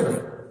తొందర పెట్టింది.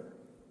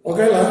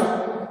 ఒకవేళ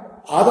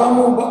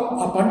ఆదాము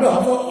ఆ పండు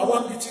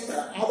ఆదాముకి ఇచ్చిందా,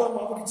 ఆదాము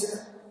అమ్మకి ఇచ్చిందా?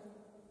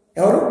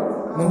 ఎవరు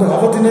ముందు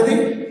హవ్వ తిన్నది,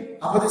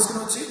 అవ్వ తీసుకుని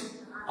వచ్చి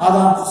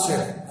ఆదాముకి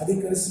ఇచ్చాడు. అది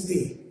పరిస్థితి.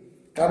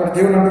 కాబట్టి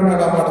దేవుడు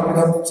అంటున్నాడు, ఆ మాట మీరు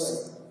గమనించాలి.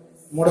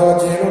 3వ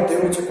అధ్యాయంలో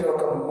దేవుడు చెప్పిన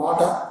ఒక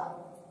మాట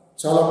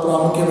చాలా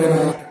ప్రాముఖ్యమైన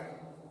మాట.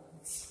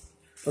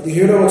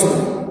 17వ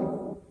వచనం.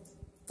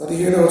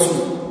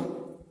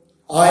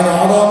 ఆయన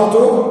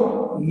ఆదాముతో,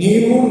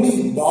 నీవు నీ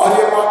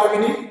భార్య మాట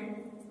విని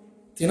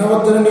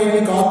తినవద్దని నేను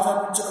నీకు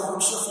ఆజ్ఞాపించిన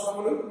వృక్ష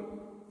ఫలములు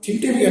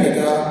తింటివి కనుక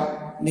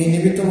నీ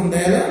నిమిత్తం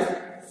నేల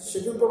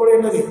శపింపబడి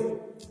ఉన్నది.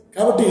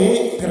 కాబట్టి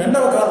ఇక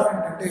రెండవ కారణం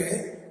ఏంటంటే,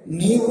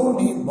 నీవు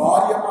నీ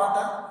భార్య మాట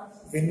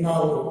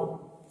విన్నావు.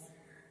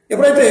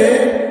 ఎప్పుడైతే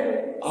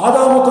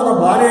ఆదాము తన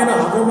భార్య అయిన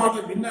హవ్వ మాట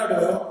విన్నాడో,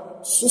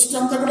 సృష్టి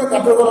అంతా కూడా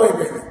గందరగోళం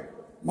అయిపోయింది.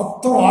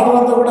 మొత్తం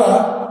ఆడలంతా కూడా,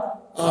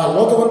 ఆ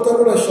లోకమంతా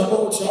కూడా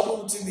శాపం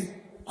వచ్చింది.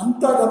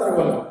 అంతా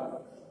గందరగోళం.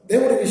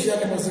 దేవుడి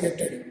విషయాన్ని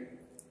పసిగట్టాడు.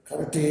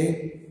 కాబట్టి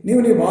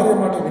నీవు నీ భార్య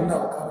మాట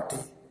విన్నావు, కాబట్టి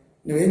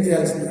నువ్వేం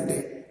చేయాల్సిందంటే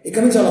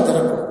ఇక్కడి నుంచి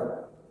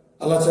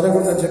అలా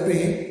జరగకూడదని చెప్పి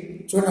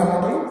చూడండి ఆ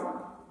మాటలు.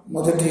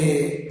 మొదటి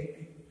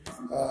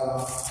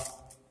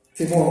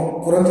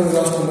కొరింథీయులకు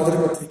రాసిన మొదటి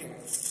పత్రిక,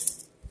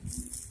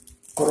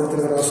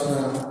 కొరింథీయులకు రాసిన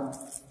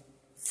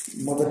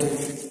మొదటి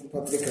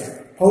పత్రిక.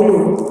 పౌలు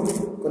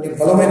కొన్ని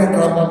బలమైన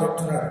కారణాలు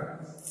చెప్తున్నాడు.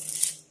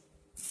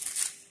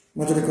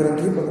 మొదటి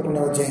కొరింథీ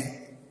 11వ అధ్యాయం.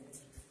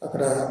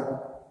 అక్కడ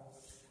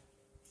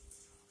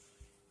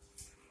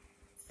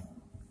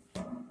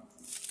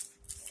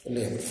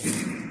లేదు,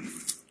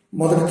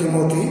 మొదటి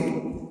తిమోతి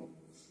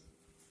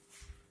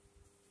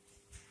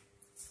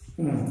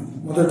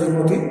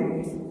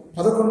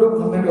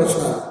 11-12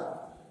 వచనాలు.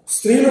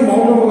 స్త్రీలు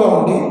మౌనముగా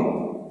ఉండి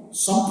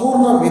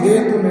సంపూర్ణ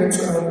విధేయత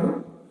నేర్చుకున్న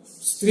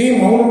స్త్రీ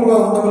మౌనముగా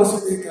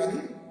ఉండవలసిందే కానీ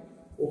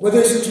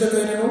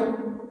ఉపదేశించడానికైనా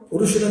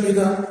పురుషుల మీద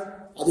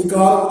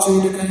అధికారం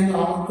చేయడానికైనా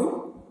ఆమెకు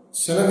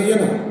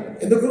సెలవీయను.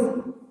 ఎందుకు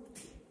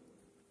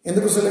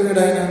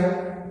సెలవీయడు ఆయన?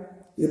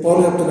 ఇది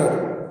పౌలు చెప్తున్నాడు.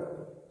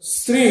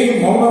 స్త్రీ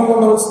మౌనంగా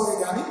ఉండవలసిందే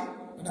కానీ,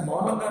 అంటే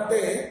మౌనంగా అంటే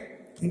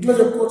ఇంట్లో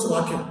చెప్పుకోవచ్చు,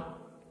 వాక్యం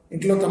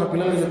ఇంట్లో తన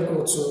పిల్లలు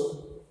చెప్పుకోవచ్చు,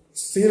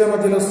 స్త్రీల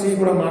మధ్యలో స్త్రీ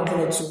కూడా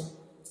మాట్లాడవచ్చు,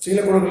 స్త్రీల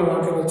కొడుకులు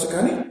మాట్లాడవచ్చు.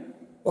 కానీ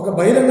ఒక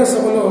బహిరంగ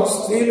సభలో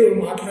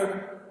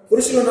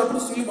పురుషులు ఉన్నప్పుడు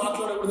స్త్రీలు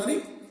మాట్లాడకూడదని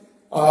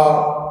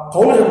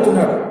పౌలు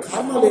చెప్తున్నాడు.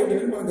 కారణాలు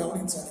ఏంటని మనం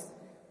గమనించాలి.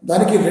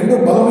 దానికి 2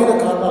 బలమైన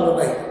కారణాలు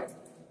ఉన్నాయి.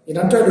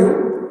 ఈయనంటాడు,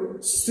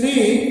 స్త్రీ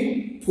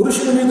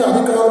పురుషుల మీద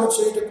అధికారం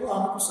చేయటకు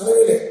ఆమెకు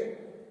సెలవులే.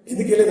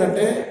 ఎందుకు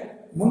వెళ్ళేదంటే,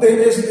 ముందు ఏం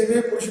చేసింది?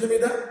 పురుషుల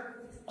మీద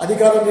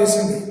అధికారం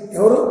చేసింది.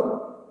 ఎవరు?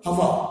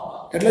 హవ్వ.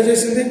 ఎట్లా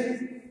చేసింది?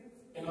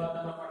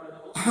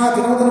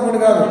 తినవద్దన పండు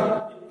కాదు,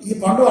 ఈ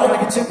పండు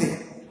ఆయనకి ఇచ్చింది.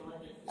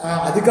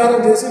 అధికారం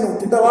చేసి నువ్వు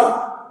తినవా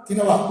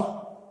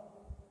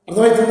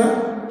అర్థమవుతుందా?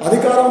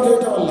 అధికారం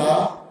చేయటం వల్ల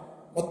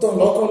మొత్తం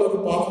లోకంలోకి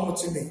పాపం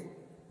వచ్చింది.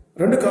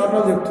 2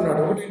 కారణాలు చెప్తున్నాడు.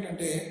 ఒకటి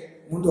ఏంటంటే,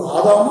 ముందు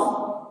ఆదాము,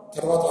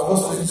 తర్వాత హవ్వ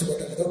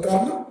సృజించబడ్డారు. అదొక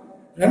కారణం.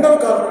 రెండవ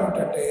కారణం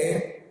ఏంటంటే,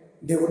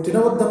 నీవు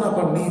తినవద్దన్న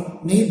పని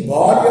నీ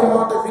భార్య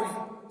మాట విని,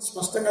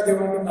 స్పష్టంగా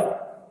దేవుడు అంటున్నాడు,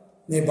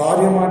 నీ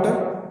భార్య మాట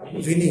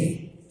విని.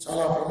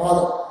 చాలా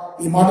ప్రమాదం.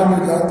 ఈ మాట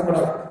మీరు జాగ్రత్త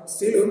పడాలి.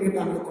 స్త్రీలు మీరు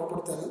నా మీద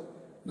కోపడతారు,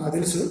 నాకు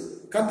తెలుసు,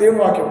 కానీ దేవుని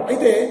వాక్యం.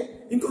 అయితే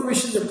ఇంకొక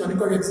విషయం చెప్తాను,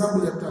 ఇంకొక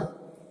ఎగ్జాంపుల్ చెప్తాను.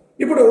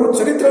 ఇప్పుడు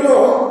చరిత్రలో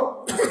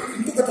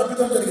ఇంకొక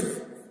తప్పిదం జరిగింది.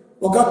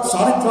 ఒక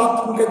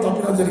చారిత్రాత్మక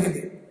తప్పిదం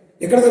జరిగింది.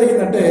 ఎక్కడ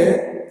జరిగిందంటే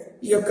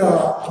ఈ యొక్క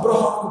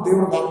అబ్రహాముకు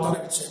దేవుడు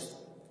వాగ్దానం ఇచ్చాడు.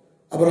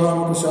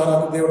 అబ్రహాముకు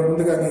శారాకు దేవుడు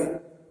ముందుగానే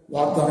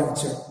వాగ్దానం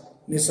ఇచ్చాడు.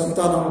 నీ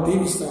సంతానం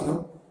దీవిస్తాను,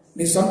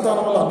 నీ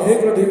సంతానం వల్ల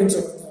అనేకులు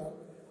దీవించబడతారు,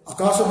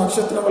 ఆకాశ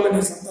నక్షత్రం వల్ల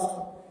నీ సంతానం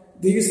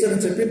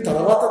దీవిస్తానని చెప్పిన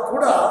తర్వాత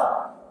కూడా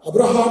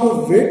అబ్రహాము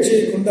వెయిట్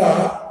చేయకుండా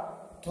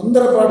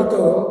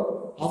తొందరపాటుతో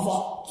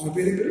ఆమె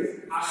పేరు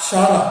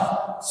శారా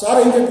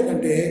ఏం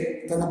చెప్పిందంటే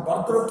తన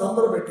భర్తను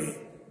తొందర పెట్టి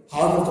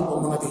హాగరుతో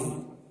పొమ్మన్నది.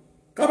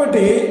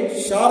 కాబట్టి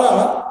శారా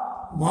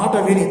మాట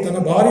విని, తన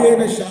భార్య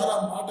అయిన శారా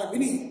మాట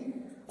విని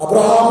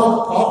అబ్రహాము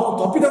పాపం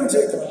తప్పిదం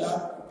చేయటం వల్ల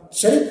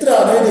చరిత్ర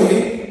అనేది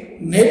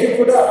నేటి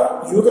కూడా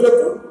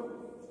యూదులకు,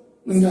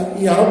 ఇంకా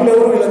ఈ అరబులు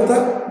ఎవరు వీళ్ళంతా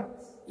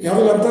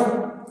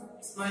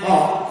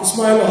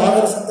ఇస్మాయిల్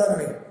హాగరు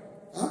సంతానమే.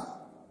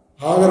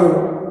 హాగరు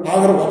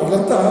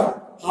వీళ్ళంతా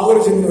హాగరు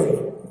చెందిన వాళ్ళు,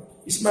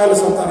 ఇస్మాయిల్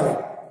సంతానమే.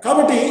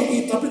 కాబట్టి ఈ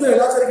తప్పిదం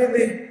ఎలా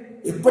జరిగింది?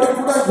 ఇప్పటికి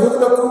కూడా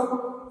యూదులకు,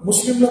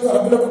 ముస్లింలకు,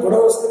 అరబులకు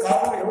గొడవ వస్తే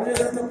కారణం ఎవరు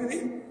చేశారు తప్పిది?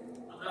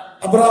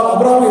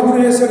 అబ్రహాము ఎందుకు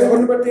చేశాడు?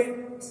 ఎవరిని బట్టి?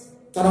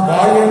 తన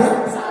భార్య అయిన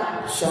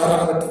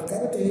శారాను బట్టి.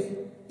 కాబట్టి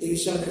ఈ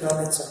విషయాన్ని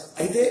గమనించాలి.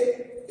 అయితే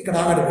ఇక్కడ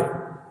ఆగడు.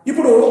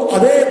 ఇప్పుడు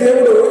అదే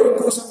దేవుడు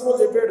ఇంకొక సందర్భంలో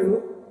చెప్పాడు,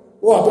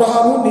 ఓ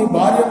అబ్రహాము నీ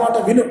భార్య మాట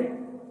విను.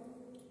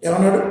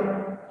 ఏమన్నాడు?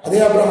 అదే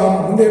అబ్రహాము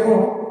ముందేమో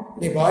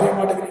నీ భార్య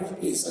మాట విని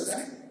ఇస్తాడు,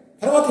 కానీ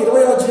తర్వాత 20వ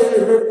అధ్యాయంలో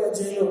 21వ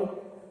అధ్యాయంలో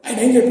ఆయన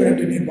ఏం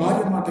చెప్పాడంటే నీ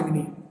భార్య మాట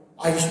విని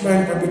ఆ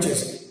ఇష్మాయిల్ని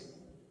పంపించేసి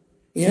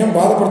ఈయన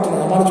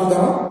బాధపడుతున్నాడు. అమ్మాట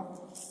చూద్దామా?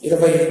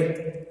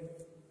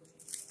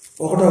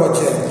 21వ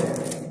అధ్యాయం,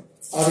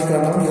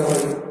 ఆదికాండం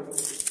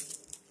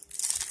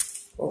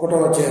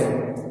 21వ అధ్యాయం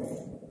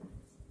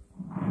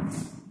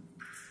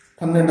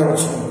 12వ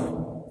వచనం,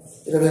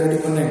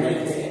 21:12.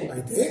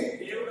 అయితే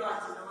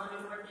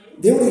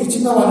దేవుడు ఈ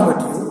చిన్నవాడిని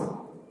బట్టి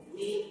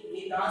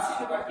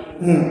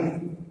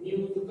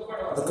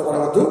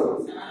దుఃఖపడవద్దు,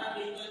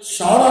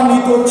 శారా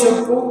నీతో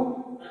చెప్పు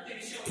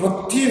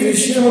ప్రతి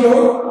విషయంలో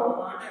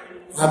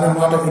ఆమె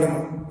మాట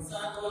వినము.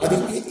 అది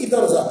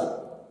ఇతర జాతి.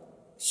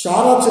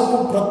 శారా చెప్పు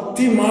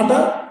ప్రతి మాట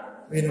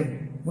వినము.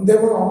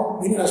 ముందేమో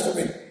విని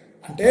నష్టపోయింది.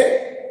 అంటే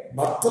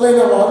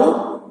భర్తలైన వారు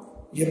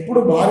ఎప్పుడు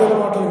భార్యల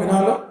మాటలు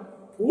వినాలో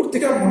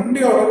పూర్తిగా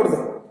మొండిగా ఉండకూడదు.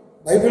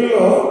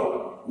 బైబిల్లో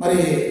మరి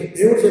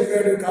దేవుడు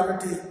చెప్పాడు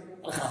కాబట్టి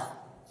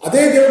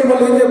అదే దేవుడు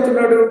మళ్ళీ ఏం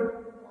చెప్తున్నాడు?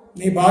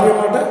 నీ భార్య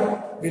మాట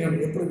వినము.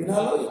 ఎప్పుడు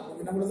వినాలో ఎప్పుడు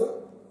వినకూడదు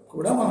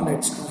కూడా మనం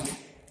నేర్చుకోవాలి.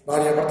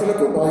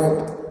 భార్యాభర్తలకు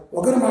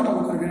ఒకరి మాట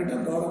ఒకరు వినటం,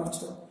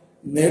 గౌరవించడం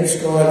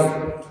నేర్చుకోవాలి.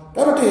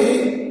 కాబట్టి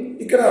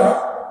ఇక్కడ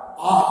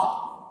ఆ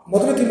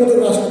 1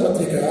 తిమోతికి రాసిన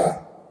పత్రిక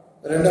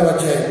 2వ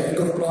అధ్యాయం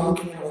ఇంకొక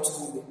ప్రాముఖ్యమైన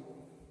వచనం ఉంది.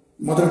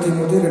 1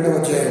 తిమోతి 2వ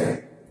అధ్యాయం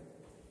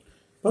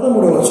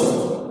 13వ వచనం.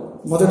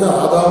 మొదట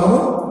ఆదామును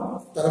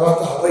తర్వాత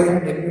హవ్వయు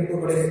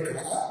నిర్మింపబడేది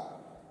కదా,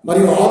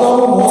 మరియు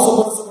ఆదాము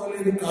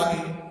మోసపరచబడలేదు,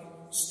 కానీ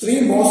స్త్రీ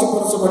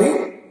మోసపరచబడి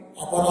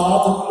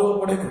అపరాధంలో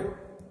పడింది.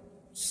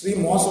 స్త్రీ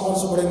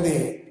మోసపరచబడింది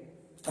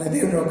అని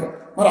దేవుని యొక్క.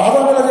 మరి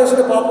ఆదాము ఎలా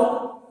చేశాడు పాపం?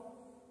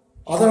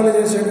 ఆదాము ఎలా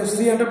చేశాడు?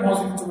 స్త్రీ అంటే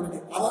మోసగించబడింది.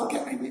 ఆదాముకి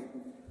ఏమైంది?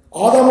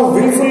 ఆదాము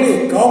విల్ఫుల్లీ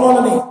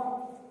కావాలని.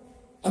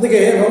 అందుకే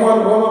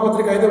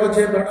రోమాపత్రిక 5వ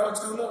అధ్యాయం 2వ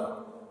వచనంలో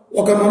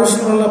ఒక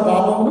మనుషుని వల్ల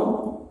పాపం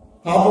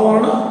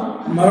వలన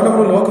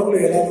మరణము లోకంలో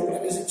ఎలాగో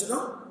ప్రవేశించడం,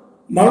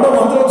 మరణం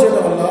అందరూ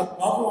చేయడం వల్ల,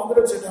 పాపం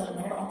అందరూ చేయడం వల్ల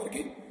మరణం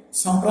అందరికీ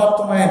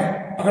సంప్రాప్తమైన.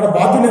 అక్కడ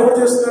బాధ్యత ఎవరు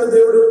చేస్తున్నాడు?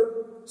 దేవుడు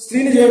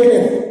స్త్రీని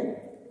చేయట్లేదు,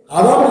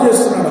 ఆదామును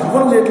చేస్తున్నాడు.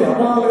 అవ్వను చేయట్లేదు.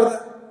 అవ్వనాలి కదా,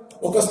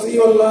 ఒక స్త్రీ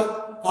వల్ల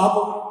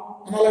పాపం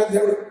అనాలి కదా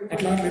దేవుడు.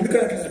 అట్లాంటి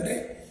ఎందుకంటే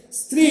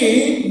స్త్రీ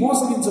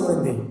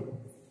మోసగించబడింది.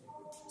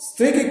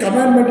 స్త్రీకి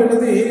కమాండ్మెంట్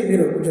అనేది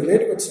మీరు కొంచెం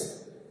లేట్కి వచ్చారు.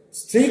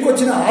 స్త్రీకి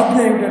వచ్చిన ఆజ్ఞ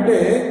ఏంటంటే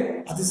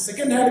అది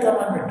సెకండ్ హ్యాండ్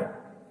కమాండ్మెంట్.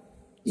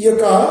 ఈ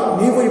యొక్క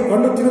నీవు ఈ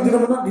పండు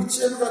తినమున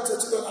నిశ్చయంగా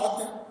చచ్చుకోని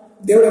ఆజ్ఞ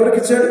దేవుడు ఎవరికి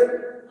ఇచ్చాడు?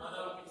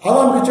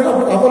 ఆదాముకి ఇచ్చాడు.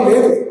 అప్పుడు హవ్వ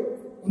లేదు,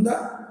 ఉందా?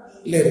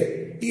 లేదు.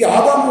 ఈ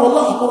ఆదాము వల్ల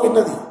హవ్వ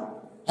విన్నది.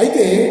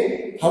 అయితే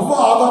హవ్వ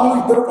ఆదాములు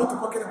ఇద్దరు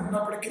పక్కపక్కనే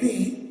ఉన్నప్పటికీ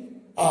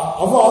ఆ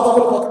హవ్వ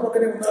ఆదాములు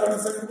పక్కపక్కనే ఉన్నారనే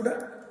సంగతి కూడా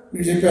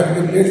మీరు చెప్పాను.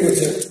 మీరు లేట్కి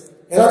వచ్చారు.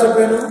 ఎలా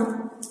చెప్పాను?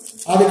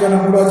 ఆదికాండం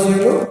 3వ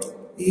అధ్యాయంలో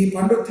ఈ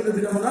పండు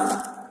దినమున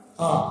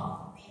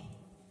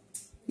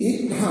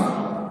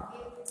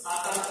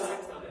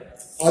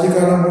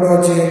ఆదికాండం 3వ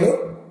అధ్యాయంలో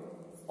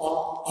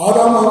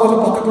ఆదాము హవ్వలు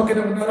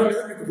పక్కపక్కనే ఉన్నారా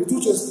లేదా మీకు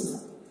రుజువు చేస్తున్నా.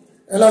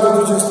 ఎలా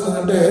రుజువు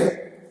చేస్తుందంటే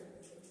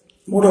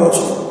 3వ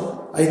వచనం,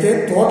 అయితే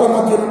తోట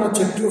మధ్యలో ఉన్న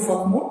చెట్లు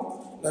ఫలము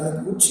దాన్ని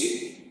కూర్చి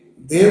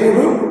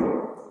దేవుడు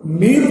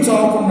మీరు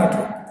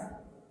చావుకున్నట్లు.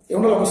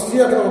 ఏమన్నా ఒక స్త్రీ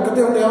అక్కడ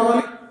ఒక్కతే ఉంటే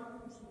ఏమనాలి?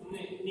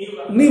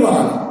 నీవు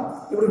అనాలి.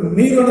 ఇప్పుడు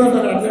మీరు అంటే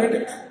అర్థం ఏంటంటే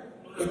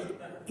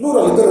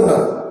ప్లూరల్, ఇద్దరు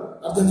ఉన్నారు,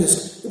 అర్థం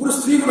చేసుకో. ఇప్పుడు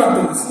స్త్రీ కూడా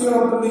అంటుంది. స్త్రీ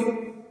ఏమంటుంది?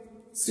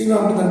 స్త్రీగా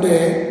ఉంటుందంటే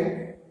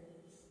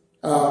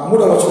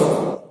 3వ వచనం,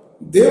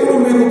 దేవుడు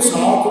మీరు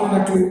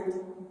చావుకున్నట్లు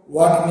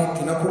వాటిని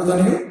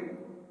తినకూడదని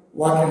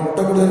వాటిని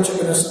ముట్టకూడదని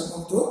చెప్పిన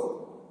సంబంధంతో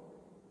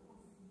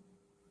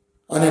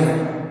అనేను.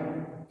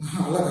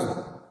 అలా కాదు,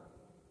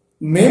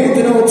 మేము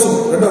తినవచ్చు.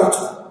 2వ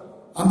వచనం,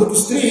 అందుకు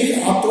స్త్రీ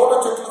ఆ తోట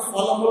చెట్ల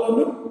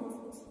ఫలములను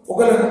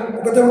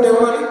ఒకతే ఉంటే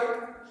ఏమనాలి?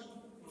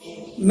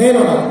 నేను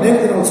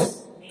తినవచ్చు,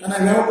 కానీ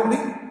అవి ఏమవుతుంది,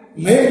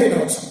 మేము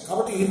తినవచ్చు.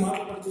 కాబట్టి ఈ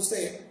మాటలు చూస్తే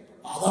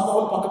ఆదాము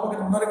వాళ్ళు పక్క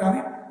పక్కన ఉన్నారు, కానీ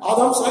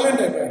ఆదాము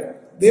సైలెంట్ అయిపోయాడు.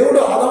 దేవుడు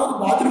ఆదాముకు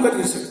బాధ్యులుగా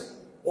చేశాడు.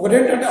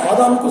 ఒకటేంటంటే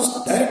ఆదాముకు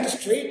డైరెక్ట్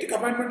స్ట్రైట్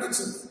కమాండ్మెంట్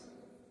వచ్చింది.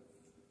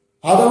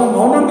 ఆదాము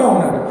మౌనంగా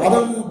ఉన్నాడు,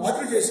 ఆదాము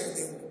బాధ్యులు చేశాడు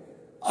దేవుడు.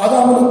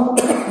 ఆదామును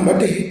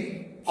బట్టి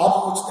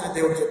పాపం వచ్చిందని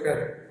దేవుడు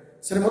చెప్పాడు.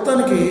 సరే,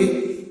 మొత్తానికి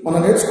మనం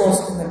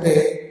నేర్చుకోవాల్సిందంటే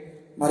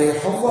మరి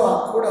హవ్వ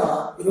కూడా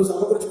ఈరోజు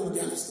హవ్వ గురించి మనం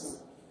ధ్యానిస్తున్నాం.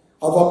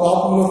 హవ్వ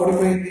పాపంలో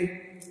పడిపోయింది,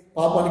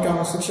 పాపానికి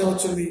ఆమె శిక్ష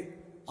వచ్చింది,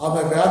 ఆమె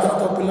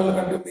వేదనతో పిల్లలు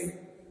కంటుంది,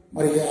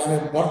 మరి ఆమె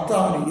భర్త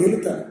ఆమెను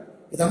ఏలుతాడు.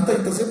 ఇదంతా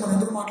ఇంతసేపు మనం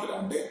ఎందుకు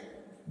మాట్లాడాలంటే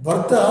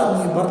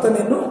నీ భర్త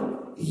నిన్ను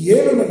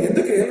ఏలును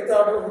ఎందుకు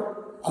ఏలుతాడు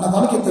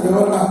అన్నదానికి ఇంత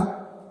వివరణ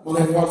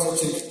మనం ఇవ్వాల్సి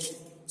వచ్చింది.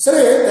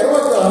 సరే,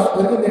 తర్వాత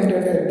జరిగింది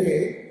ఏంటంటే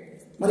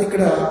మరి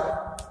ఇక్కడ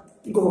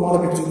ఇంకొక మాట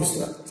మీకు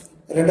చూపిస్తాను.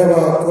 2వ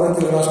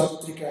కొరింథీయులకు రాసిన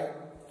పత్రిక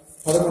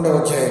 11వ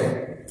అధ్యాయం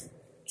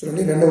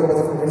చూడండి. 2వ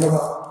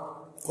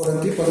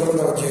కొరింథీ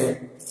 11వ అధ్యాయం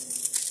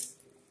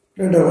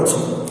 2వ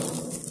వచనం.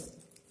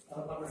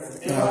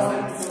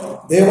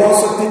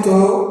 దేవాసక్తితో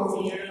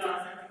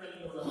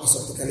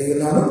ఆసక్తి కలిగి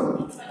ఉన్నాను,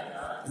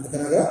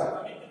 ఎందుకనగా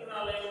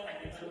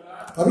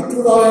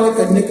పవిత్రురాలైన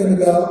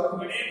కన్యకనుగా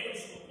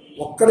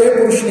ఒక్కడే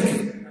పురుషునికి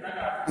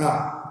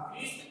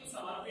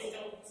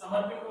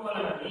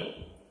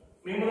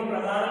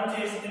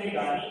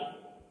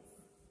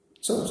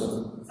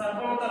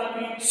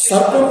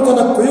సర్పము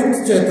తన కుయుక్తి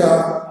చేత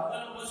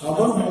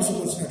హవ్వను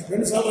మోసపరిచినట్టు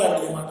 2 సార్లు రాయాలి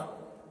ఈ మాట.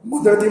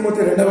 1 తిమోతి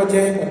 2వ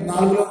అధ్యాయం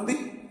 14లో ఉంది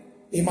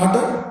ఈ మాట.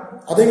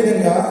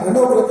 అదేవిధంగా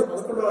 2వ కొరింథీ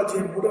 11వ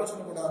అధ్యాయం 3వ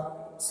వచనం కూడా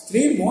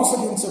స్త్రీ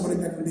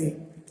మోసగించబడిందండి.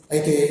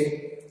 అయితే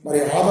మరి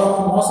ఆదాము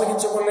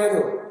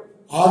మోసగించబడలేదు.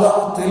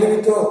 ఆదాము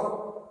తెలివితో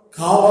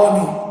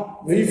కావాలని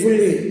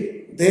విల్ఫుల్లీ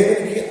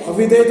దేవునికి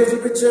అవిధేయత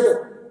చూపించాడు,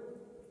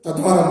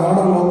 తద్వారా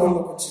మానవ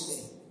లోకంలోకి వచ్చింది.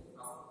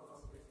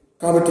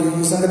 కాబట్టి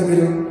ఈ సంగతి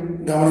మీరు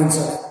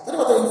గమనించాలి.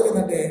 తర్వాత ఏం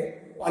జరిగిందంటే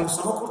వాళ్ళు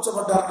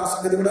సమకూర్చబడ్డారన్న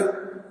సంగతి కూడా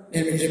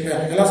నేను మీకు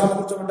చెప్పాను. ఎలా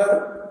సమకూర్చబడ్డారు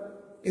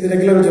ఇది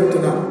రెగ్యులర్గా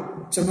చెప్తున్నాను.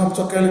 చిన్న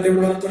చొక్కాయల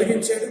దేవుడు వాళ్ళు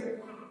తొలగించాడు.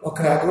 ఒక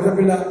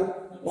గొర్రెపిల్ల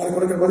వారి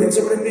కొరకు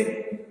వధించబడింది.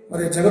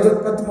 మరి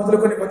జగదుత్పత్తి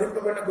మొదలుకొని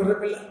వధింపబడిన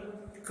గొర్రెపిల్ల,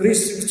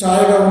 క్రీస్తు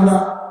ఛాయగా ఉన్న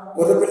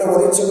గొర్రెపిల్ల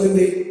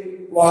వధించబడింది.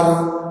 వారు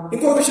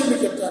ఇంకొక విషయం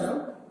మీకు చెప్తాను.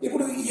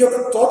 ఇప్పుడు ఈ యొక్క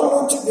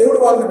తోటలోంచి దేవుడు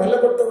వారిని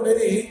వెళ్ళగొట్టడం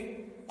అనేది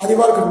అది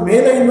వారికి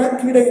మేలైందా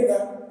కీడైందా?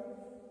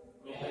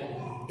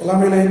 ఎలా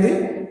మేలైంది?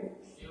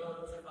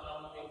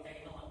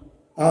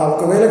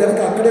 ఒకవేళ కనుక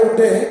అక్కడే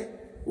ఉంటే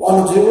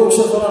వాళ్ళు జీవవృక్ష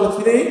ఫలాలు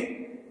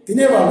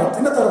తినేవాళ్ళు.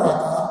 తిన్న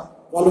తర్వాత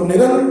వాళ్ళు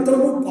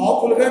నిరంతరము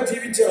పాపులుగా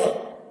జీవించేవాళ్ళు.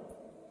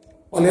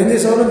 వాళ్ళు ఏం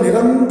చేసేవాళ్ళు?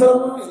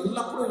 నిరంతరము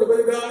ఎల్లప్పుడూ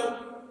ఎలుగుగా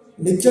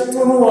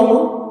నిత్యత్వము వాళ్ళు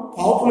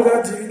పాపులుగా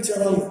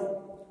జీవించేవాళ్ళు.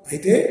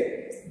 అయితే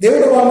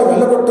దేవుడు వాళ్ళు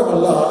వెళ్ళగొట్టడం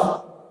వల్ల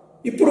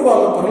ఇప్పుడు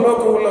వాళ్ళ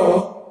పరలోకంలో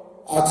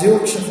ఆ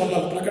జీవవృక్ష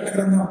ఫలాలు, ప్రకటన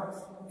గ్రంథం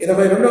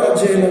 22వ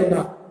అధ్యాయంలో ఉన్న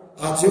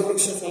ఆ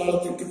జీవవృక్ష ఫలాలు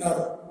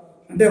తింటున్నారు.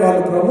 అంటే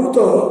వాళ్ళు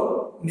ప్రభువుతో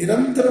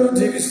నిరంతరం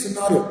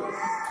జీవిస్తున్నారు.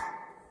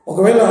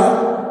 ఒకవేళ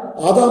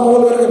ఆదాముల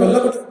వరకు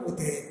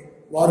వెళ్ళగొట్టకపోతే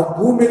వారు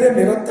భూమి మీదే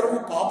నిరంతరం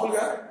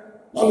పాపులుగా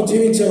వాళ్ళు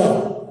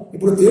జీవించేవారు.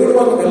 ఇప్పుడు దేవుడు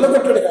వాళ్ళు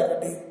వెళ్ళగొట్టాడు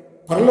కాబట్టి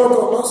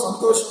పరలోకంలో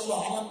సంతోషంలో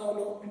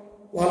ఆనందంలో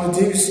వాళ్ళు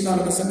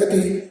జీవిస్తున్నారన్న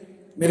సంగతి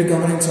మీరు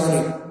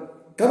గమనించాలి.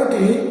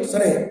 కాబట్టి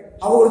సరే,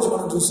 హవ్వ గురించి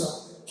మనం చూసాం.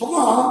 హవ్వ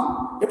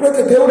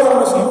ఎప్పుడైతే దేవుడు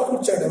ఆమె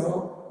సమకూర్చాడో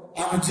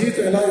ఆమె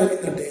జీవితం ఎలా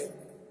జరిగిందంటే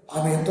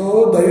ఆమె ఎంతో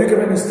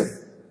దైవికమైన స్త్రీ.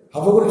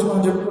 హవ్వ గురించి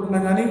మనం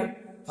చెప్పుకుంటున్నాం, కానీ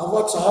హవ్వ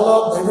చాలా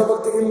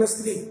దైవభక్తి కలిగిన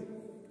స్త్రీ.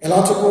 ఎలా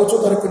చెప్పవచ్చో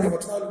దానికి కొన్ని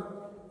వచనాలు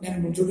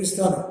నేను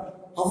చూపిస్తాను.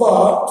 హవ్వ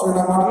చూడ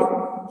మాటలు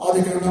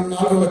ఆదికాండం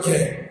 4వ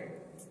అధ్యాయం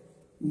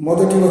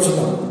 1వ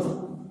వచనం.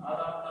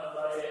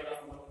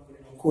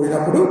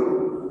 కూడినప్పుడు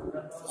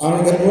ఆమె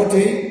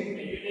గర్భవతి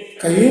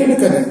కయీను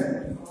కని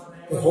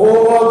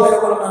యెహోవా దయ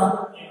వలన.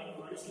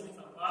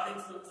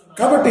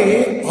 కాబట్టి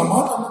ఆ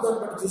మాట అన్నదాన్ని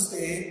బట్టి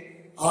చూస్తే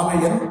ఆమె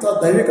ఎంత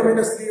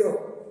దైవికమైన స్త్రీయో,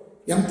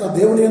 ఎంత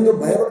దేవుని యందు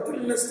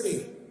భయభక్తులైన స్త్రీ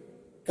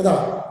కదా.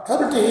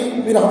 కాబట్టి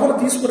మీరు హవ్వను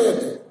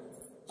తీసుకునేయద్దు,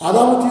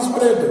 ఆదాము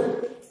తీసుకునేయద్దు.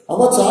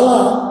 హవ్వ చాలా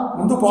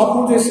ముందు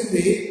పాపం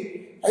చేసింది.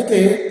 అయితే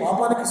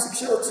పాపానికి శిక్ష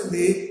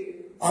వచ్చింది,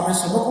 ఆమె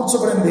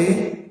సమకూర్చబడింది.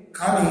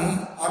 కానీ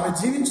ఆమె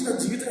జీవించిన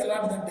జీవితం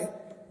ఎలాంటిదంటే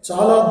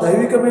చాలా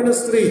దైవికమైన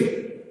స్త్రీ.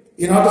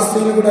 ఈనాటి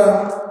స్త్రీలు కూడా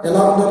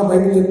ఎలా ఉందో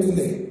బైబిల్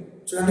చెప్తుంది.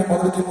 చూడండి,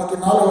 1 తిమోతి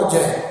 4వ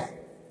అధ్యాయం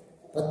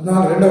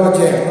 2వ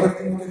అధ్యాయం 1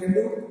 తిమోతి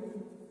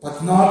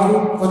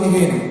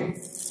 2:14-15.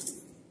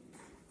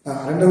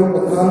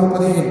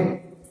 2:14-15.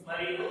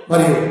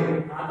 మరియు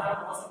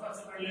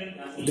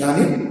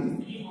కానీ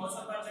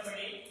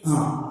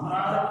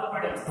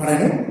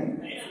పడను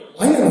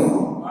అయినను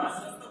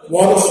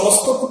వారు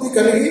స్వస్థ బుద్ధి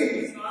కలిగి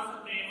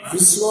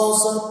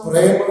విశ్వాస,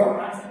 ప్రేమ,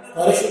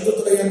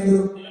 పరిశుద్ధతల యందు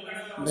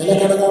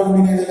నిలకడగా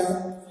ఉండినదిగా.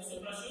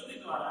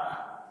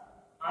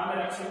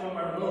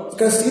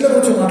 ఇక్కడ స్త్రీల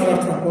గురించి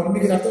మాట్లాడుతున్నాం.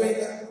 మీకు ఇది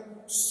అర్థమైందా?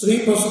 స్త్రీ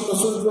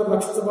ప్రసూతి ద్వారా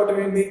రక్షించబడటం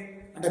ఏంటి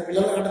అంటే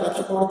పిల్లల కంటే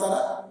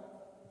రక్షింపబడతారా?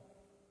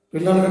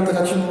 పిల్లల కంటే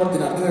రక్షింపబడి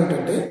దీని అర్థం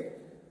ఏంటంటే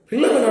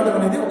పిల్లలు కనడం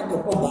అనేది ఒక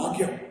గొప్ప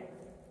భాగ్యం.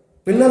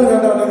 పిల్లలు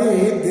కనడం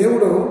అనేది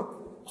దేవుడు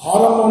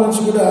ఆరంభం నుంచి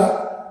కూడా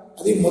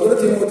అది 1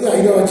 తిమోతి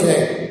 5వ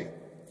అధ్యాయం.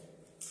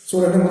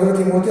 చూడండి, 1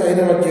 తిమోతి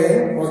 5వ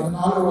అధ్యాయం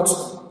 4వ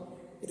వచనం.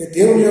 ఇది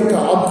దేవుని యొక్క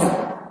ఆజ్ఞ.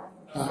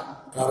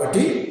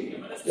 కాబట్టి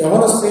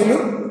యవన స్త్రీలు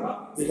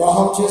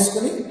వివాహం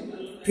చేసుకుని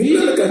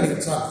పిల్లలు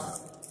కలిగించాలి.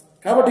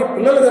 కాబట్టి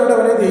పిల్లలు కలగడం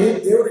అనేది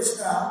దేవుడు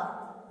ఇచ్చిన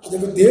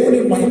అదొక దేవుని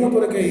మహిమ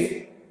కొరకై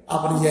ఆ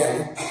పని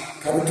చేయాలి.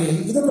 కాబట్టి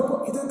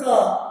ఇదొక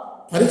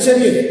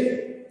పరిచర్య.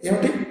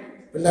 ఏమిటి?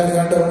 పిల్లల్ని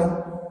కంటం,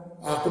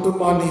 ఆ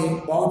కుటుంబాన్ని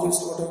బాగు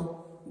చేసుకోవటం,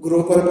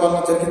 గృహ పరిపాలన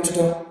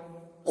జరిగించడం.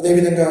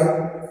 అదేవిధంగా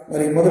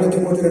మరి 1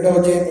 తిమోతి 2వ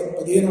అధ్యాయం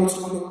 15వ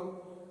వచనంలో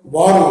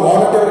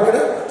వారంటే ఎవరు? ఇక్కడ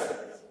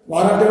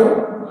వారంటే ఎవరు?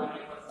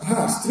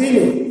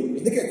 స్త్రీలు.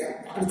 ఎందుకే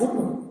అక్కడ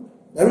చూడు,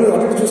 బైబిల్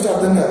అక్కడ చూస్తే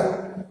అర్థం కాదు.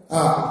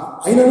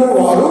 ఆయనను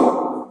వారు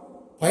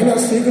పైన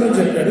స్త్రీ గురించి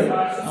చెప్పాడు.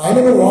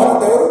 ఆయనను వారు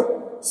ఎవరు?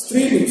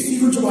 స్త్రీలు. స్త్రీ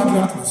గురించి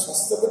మాట్లాడుతున్నారు.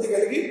 స్వస్థబుద్ధి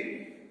కలిగి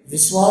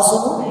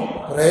విశ్వాసము,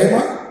 ప్రేమ,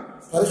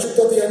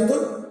 పరిశుద్ధత యందు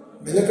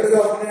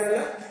నిలకడగా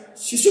ఉండేలా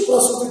శిశు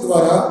ప్రసూతి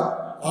ద్వారా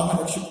ఆమె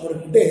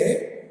రక్షింపబడుతుంటే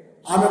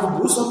ఆమెకు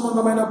భూ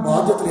సంబంధమైన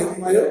బాధ్యతలు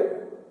ఏమున్నాయో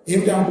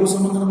ఏమిటి? ఆమె భూ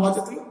సంబంధమైన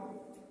బాధ్యతలు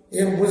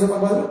భూ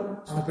సంబంధాలు?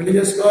 ఆమె పెళ్లి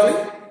చేసుకోవాలి,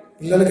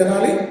 పిల్లలు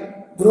కనాలి,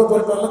 గృహ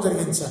పరిపాలన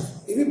జరిగించాలి.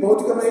 ఇవి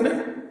భౌతికమైన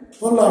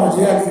పనులు ఆమె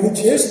చేయాలి. ఇవి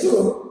చేస్తూ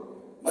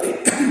మరి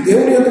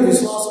దేవుని యొక్క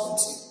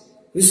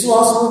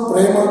విశ్వాసము,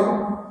 ప్రేమ,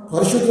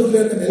 పరిశుద్ధుల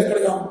యొక్క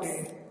నిలకడగా ఉంటే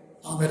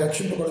ఆమె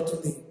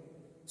రక్షింపబడుతుంది.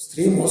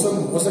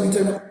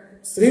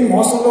 స్త్రీ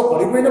మోసంలో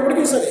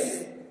పడిపోయినప్పటికీ సరే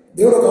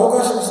దేవుడు ఒక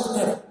అవకాశం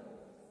ఇస్తున్నాడు.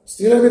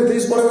 స్త్రీల మీద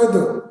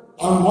తీసుకోవద్దు.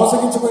 ఆమె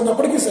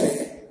మోసగించిపోయినప్పటికీ సరే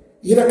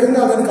ఈ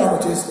రకంగా కనుక ఆమె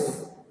చేస్తే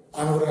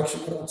ఆమె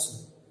రక్షింపబడవచ్చు.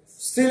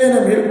 స్త్రీలైన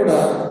మీరు కూడా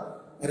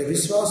మరి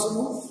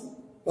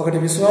ఒకటి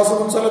విశ్వాసం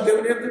ఉంచాలి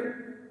దేవుని యందు,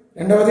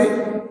 రెండవది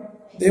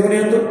దేవుని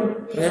యందు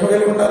ప్రేమ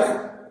కలిగి ఉండాలి,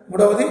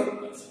 మూడవది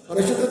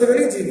పరిశుద్ధత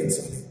కలిగి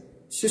జీవించాలి.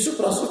 శిశు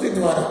ప్రసూతి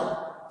ద్వారా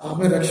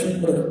ఆమె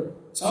రక్షింపబడదు.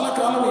 చాలా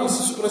కాలం ఈ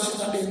శిశు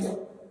ప్రసూతి అంటే ఏంటో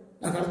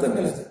నాకు అర్థం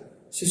కాలేదు.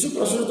 శిశు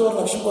ప్రసూతి ద్వారా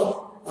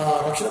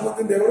రక్షణ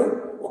పొందింది ఎవరు?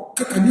 ఒక్క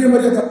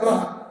కన్యమర్య తప్ప.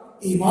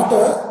 ఈ మాట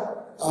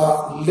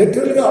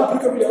లిటరల్గా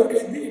అప్లికబుల్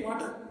ఎవరికైంది? ఈ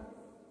మాట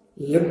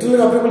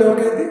లిటరల్గా అప్లికబుల్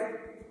ఎవరికైంది?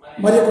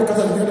 మరి యొక్క కథ.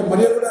 ఎందుకంటే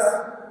మరి కూడా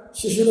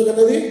శిశువులు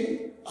కన్నది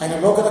ఆయన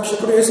లోక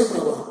రక్షకుడు యేసు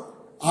ప్రభువు.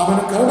 ఆయన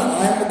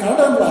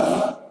కనడం ద్వారా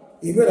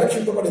ఈమె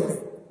రక్షింపబడింది.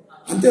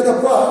 అంతే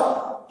తప్ప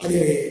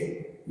అది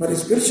మరి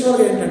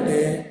స్పిరిచువల్గా ఏంటంటే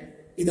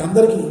ఇది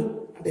అందరికీ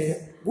అంటే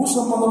భూ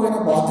సంబంధమైన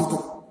బాధ్యత.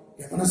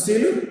 యవన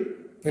స్త్రీలు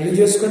పెళ్లి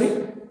చేసుకొని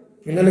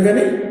పిల్లలు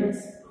కానీ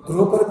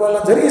గృహ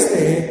పరిపాలన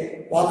జరిగిస్తే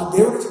వాళ్ళు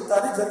దేవుని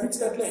చిత్తాన్ని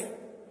జరిగించినట్లే,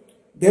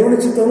 దేవుని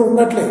చిత్తంలో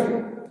ఉన్నట్లే.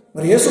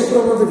 మరి యేసు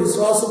ప్రభువుకి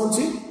విశ్వాసం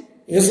ఉంచి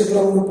యేసు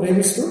ప్రభువును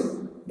ప్రేమిస్తూ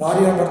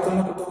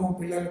భార్యాభర్తలను, కుటుంబం,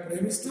 పిల్లల్ని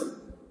ప్రేమిస్తూ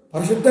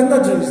పరిశుద్ధంగా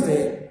జీవిస్తే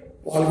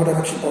వాళ్ళు కూడా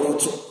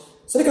రక్షింపవచ్చు.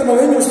 సరే, ఇక్కడ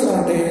మనం ఏం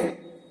చూస్తున్నామంటే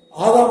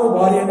ఆదాము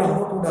భార్య అయిన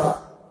హవ్వ కూడా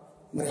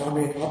మరి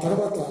ఆమె ఆ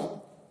తర్వాత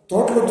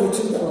తోటలోకి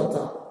వచ్చిన తర్వాత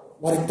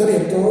వారిద్దరు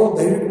ఎంతో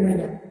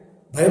దైవికమైన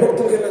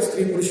భయభక్తులు కలిగిన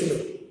స్త్రీ పురుషులు.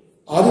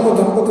 ఆదిమ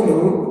దంపతులు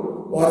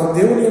వారు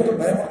దేవుని యొక్క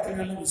భయభక్తులు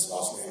కలిగిన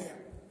విశ్వాసమైన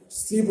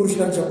స్త్రీ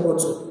పురుషులు అని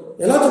చెప్పవచ్చు.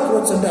 ఎలా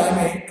చెప్పవచ్చు అంటే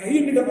ఆమె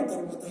కయ్యిండి కన్న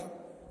తర్వాత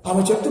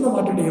ఆమె చెప్తున్న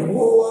మాట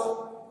యెహోవా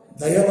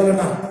దయ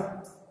వలన,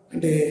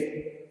 అంటే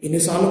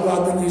ఎన్నిసార్లు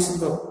ప్రార్థన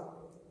చేసిందో,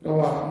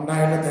 ప్రభా నా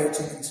ఇలా దయ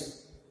చూపించు,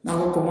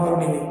 నాకు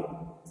కుమారుని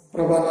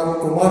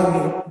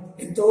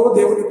ఎంతో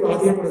దేవుడిని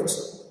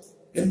ప్రాధేయపడవచ్చు,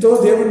 ఎంతో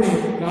దేవుణ్ణి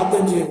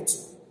ప్రార్థన చేయవచ్చు.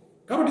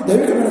 కాబట్టి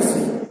దైవికమైన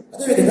స్త్రీ.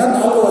 అదేవిధంగా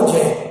 4వ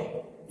అధ్యాయం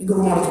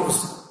ఇంకొక మాట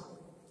చూపిస్తాను.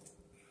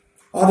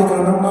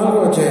 ఆదికాండం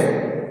 4వ అధ్యాయం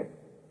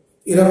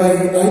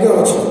 25వ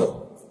వచనం.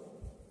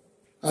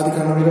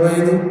 ఆదికాండం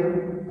 25.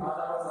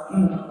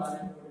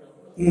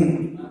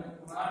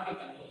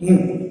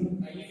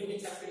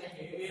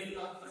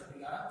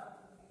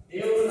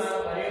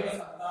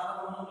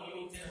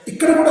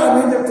 ఇక్కడ కూడా ఆమె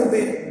ఏం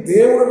చెప్తుంది?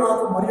 దేవుడు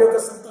నాకు మరి యొక్క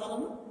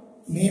సంతానము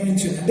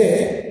నియమించింది. అంటే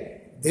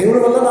దేవుడి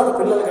వల్ల నాకు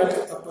పిల్లలు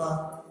కలిగి తప్ప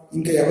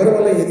ఇంకా ఎవరి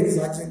వల్ల ఎదిగి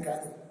సాధ్యం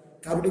కాదు.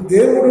 కాబట్టి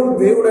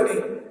దేవుడని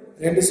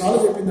 2 సార్లు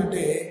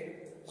చెప్పిందంటే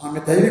ఆమె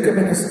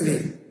దైవికమైన స్త్రీ.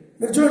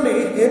 మీరు చూడండి,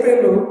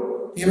 హేబేలు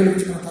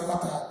ఇచ్చిన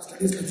తర్వాత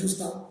స్టడీస్లో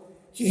చూస్తాం.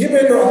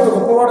 హేబేలు అంత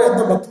గొప్పవాడు,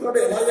 ఎంత భక్తుడు,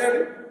 ఎలా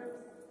అయ్యాడు?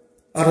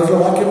 ఆ రోజులో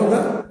వాక్యం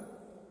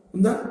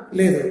ఉందా?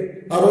 లేదు.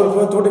 ఆ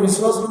రోజు తోటి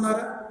విశ్వాసం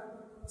ఉన్నారా?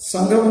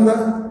 సంఘం ఉందా?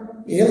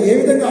 ఏ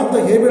విధంగా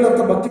హేబేలు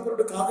అంత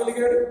భక్తిపరుడు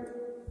కాగలిగాడు?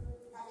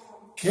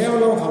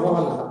 కేవలం హవ్వ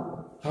వల్ల.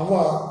 హవ్వ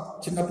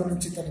చిన్నప్పటి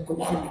నుంచి తన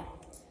కుమారుని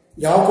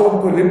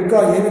యాకోబుకు రిబ్కా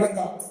ఏ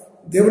విధంగా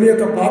దేవుని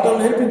యొక్క పాఠాలు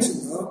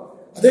నేర్పించిందో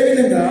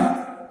అదేవిధంగా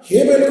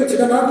హేబేలుకు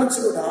చిన్ననాటి నుంచి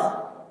కూడా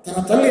తన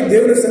తల్లి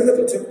దేవుని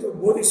సంగతులు చెబుతూ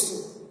బోధిస్తూ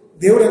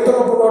దేవుడు ఎంత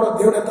గొప్పవాడో,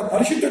 దేవుడు ఎంత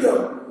పరిశుద్ధుడో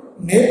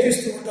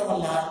నేర్పిస్తూ ఉండటం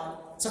వల్ల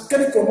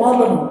చక్కని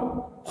కుమారులను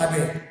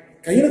ఆమె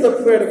కయ్యను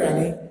తప్పిపోయాడు.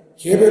 కానీ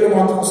హేబేలు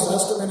మాత్రం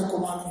శ్రేష్టమైన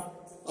కుమారుని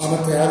ఆమె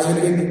తయారు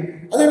జరిగింది.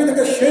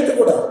 అదేవిధంగా షేతు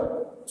కూడా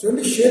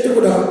చూడండి, షేతు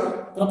కూడా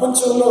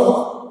ప్రపంచంలో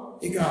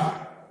ఇక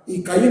ఈ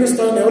కయ్యని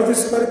స్థానాన్ని ఎవరు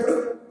తీసుకున్నారు? ఇప్పుడు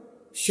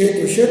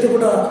షేతు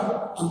కూడా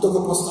అంత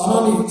గొప్ప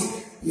స్థానాన్ని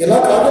ఎలా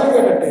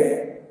కాగలిగాడంటే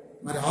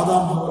మరి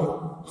ఆదాము హవ్వలు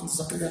అంత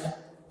చక్కగా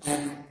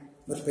ఆయన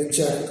మరి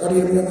పెంచారు. కానీ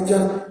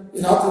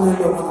ఈ రాత్రి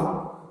వేళలో మనం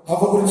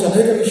హవ్వ గురించి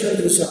అనేక విషయాలు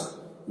చూసాం.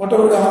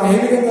 మొట్టమొదటి ఆమె ఏ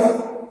విధంగా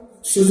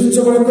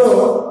సృజించబడిందో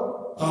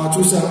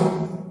చూసాము.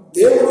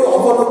 దేవుడు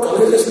అవ్వను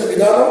కలుగజేసిన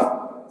విధానం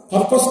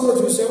పర్పస్ కూడా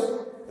చూసాం.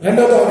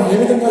 రెండవది ఆమె ఏ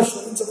విధంగా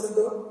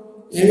శోధించబడిందో,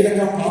 ఏ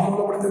విధంగా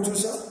పాపంలో పడిందో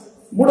చూసాం.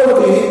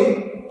 మూడవది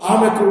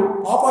ఆమెకు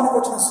పాపానికి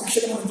వచ్చిన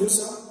శిక్షను మనం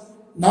చూసాం.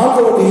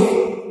 నాలుగవది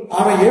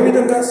ఆమె ఏ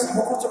విధంగా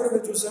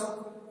సమకూర్చబడిందో చూసాం.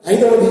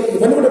 ఐదవది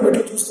ఇవన్నీ కూడా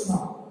మెట్లు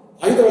చూస్తున్నాం.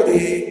 ఐదవది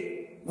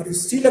మరి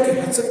స్త్రీలకి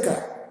హెచ్చరిక,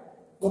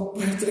 గొప్ప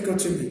హెచ్చరిక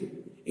వచ్చింది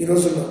ఈ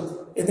రోజుల్లో.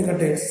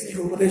 ఎందుకంటే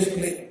స్త్రీకి ఉపదేశం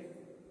లేదు.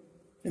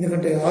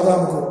 ఎందుకంటే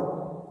ఆదాముకు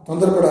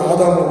తొందరపడి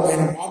ఆదాము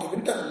ఆయన మాట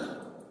వింటారు,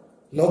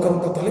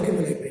 లోకంతో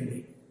తలకిందులైపోయింది.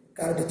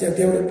 కాబట్టి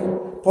దేవుడు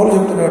పౌలు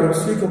చెప్తున్నాడు,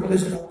 స్త్రీకి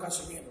ఉపదేశం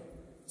అవకాశం లేదు,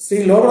 స్త్రీ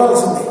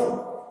లోపడాల్సిందే.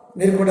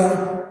 మీరు కూడా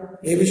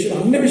ఏ విషయం,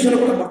 అన్ని విషయాలు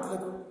కూడా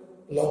భర్తలకు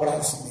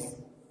లోపడాల్సిందే.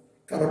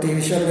 కాబట్టి ఈ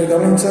విషయాలు మీరు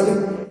గమనించాలి.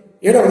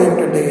 ఏడవది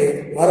ఏమిటంటే,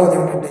 ఆరవది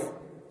ఏమిటంటే,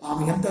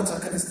 ఆమె ఎంత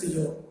చక్కని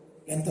స్త్రీయో,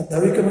 ఎంత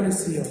దైవికమైన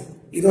స్త్రీయో.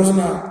 ఈ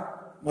రోజున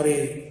మరి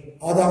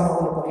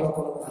ఆదాముల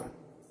పరలోకంలో ఉన్నారు,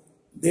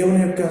 దేవుని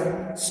యొక్క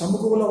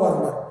సముఖంలో వారు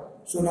ఉన్నారు.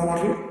 చూనా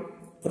మాటలు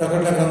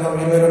ప్రకటన గ్రంథం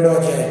 22వ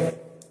అధ్యాయం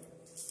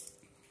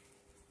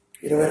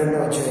 2వ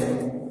వచనం.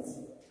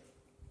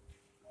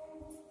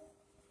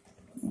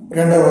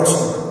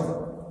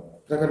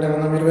 ప్రకటన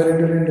గ్రంథం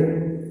 22:2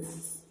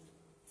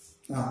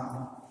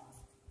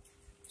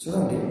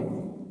 చూడండి.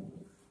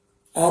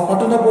 ఆ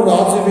పట్టణపు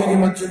రాజవీధి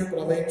మధ్యను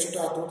ప్రవహించుట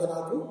ఆ దూత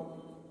నాకు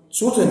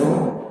చూచెను.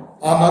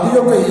 ఆ నది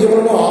యొక్క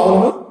ఈవలను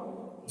ఆవలను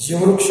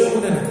జీవవృక్షం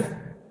ఉండేది.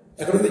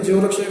 ఎక్కడుంది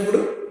జీవవృక్షం?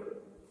 ఇప్పుడు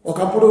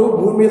ఒకప్పుడు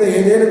భూమి మీద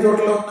ఏదైనా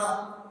చోట్ల ఉన్న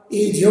ఈ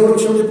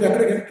జీవవృక్షం చెప్పి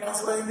ఎక్కడికి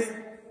ట్రాన్స్ఫర్ అయింది?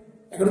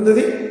 ఎక్కడుంది?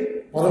 అది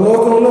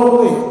పరలోకంలో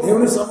ఉంది,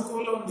 దేవుని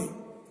సముఖంలో ఉంది.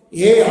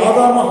 ఏ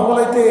ఆదాము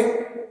హవ్వలైతే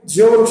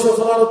జీవవృక్ష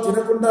ఫలాలు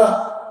తినకుండా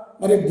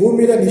మరి భూమి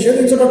మీద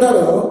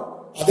నిషేధించబడ్డారో,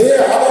 అదే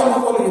ఆదాము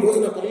హవ్వలు ఈ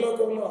రోజున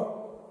పరలోకంలో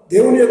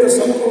దేవుని యొక్క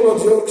సముఖంలో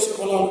జీవవృక్ష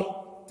ఫలాలు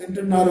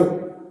తింటున్నారు.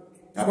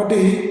 కాబట్టి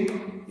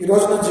ఈ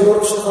రోజున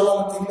జీవవృక్ష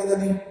ఫలాలు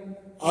తినలేదని,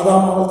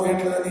 ఆదాము హవ్వలు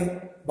తినట్లేదని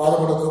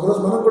బాధపడదు.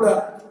 ఒకరోజు మనం కూడా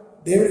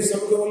దేవుని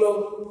సముఖంలో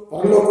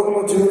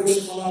పరలోకంలో జీవవృక్ష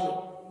ఫలాలు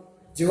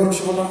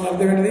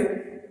అర్థం ఏంటిది?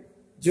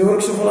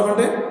 జీవవృక్ష ఫలం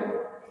అంటే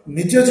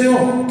నిత్య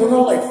జీవం,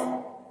 ఇటర్నల్ లైఫ్.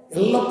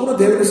 ఎల్లప్పుడూ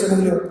దేవుని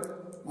సన్నిధిలో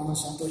మనం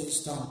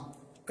సంతోషిస్తాం.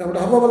 కాబట్టి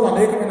హవ్వ వల్ల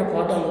అనేకమైన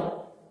పాఠాలు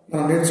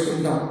మనం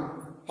నేర్చుకుంటాం.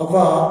 హవ్వ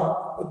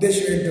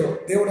ఉద్దేశం ఏంటో,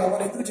 దేవుడు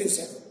హవ్వను ఎందుకు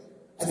చేశాడు,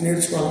 అది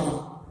నేర్చుకోవాలి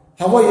మనం.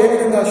 హవ్వ ఏ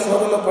విధంగా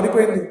శోధనలో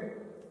పడిపోయింది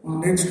మనం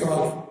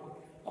నేర్చుకోవాలి.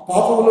 ఆ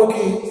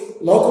పాపంలోకి,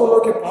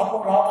 లోకంలోకి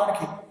పాపం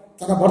రావడానికి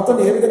తన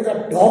భర్తను ఏ విధంగా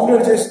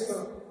డామినేట్ చేస్తుందో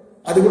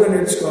అది కూడా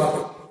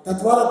నేర్చుకోవాలి.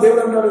 తద్వారా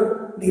దేవుడు అన్నాడు,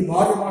 నీ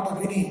భార్య మాట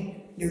విని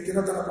నీవు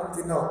తినతన పని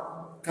తిన్నావు,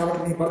 కాబట్టి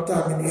నీ భర్త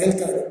నిన్ను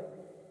ఏల్తాడు.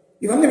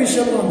 ఇవన్నీ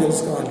విషయాలు మనం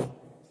తెలుసుకోవాలి.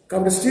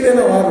 కాబట్టి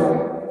స్త్రీలైన వారు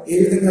ఏ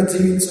విధంగా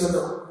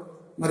జీవించాలో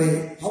మరి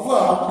హవ్వ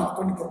మనకు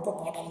కొన్ని గొప్ప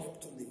పాఠాలు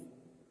చెప్తుంది.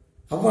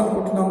 హవ్వ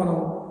అనుకుంటున్నాం మనం,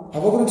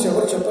 హవ్వ గురించి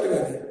ఎవరు చెప్పరు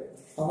కానీ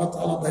హవ్వ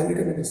చాలా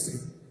దైవికమైన స్త్రీ.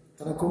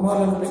 తన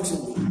కుమారులను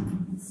పెంచింది.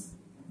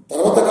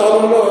 తర్వాత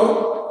కాలంలో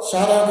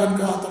శారా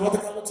కనుక, ఆ తర్వాత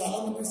కాలంలో చాలా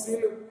మంది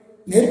స్త్రీలు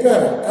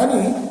నేర్పారు.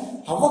 కానీ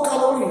హవ్వ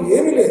కాలంలో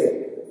ఏమీ లేదు,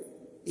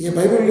 ఏ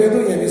బైబిల్ లేదు,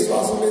 ఏ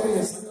విశ్వాసం లేదు,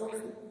 ఏ సంఘం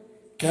లేదు.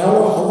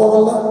 కేవలం హవ్వ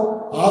వల్ల,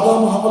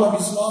 ఆదాము హవ్వల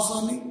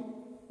విశ్వాసాన్ని,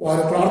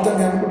 వారి ప్రార్థన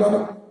అనుకుంటాను.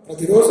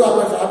 ప్రతిరోజు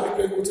ఆమె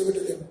ఫ్యామిలీకి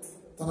కూర్చోబెట్టేదేమో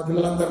తన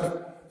పిల్లలందరినీ.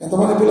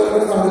 ఎంతమంది పిల్లలు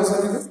అనేది నాకు తెలుసా?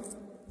 మీకు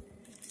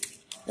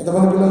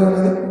ఎంతమంది పిల్లలు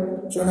అనేది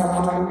చూడండి. ఆ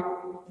మాటలు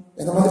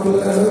ఎంతమంది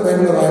పిల్లలు అనేది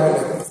బైబిల్లో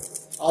రాయబడలేదు.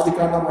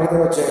 ఆదికాండం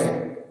 5వ అధ్యాయం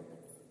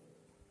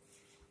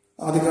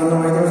 8వ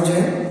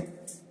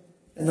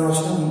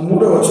వచనం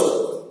 3వ వచనం.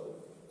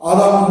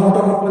 ఆదాము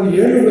 130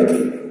 ఏళ్ళకి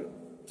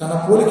తన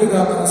పోలికగా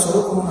తన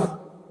స్వరూపమున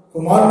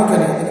కుమారుని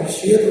కని అతనికి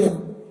షేతులను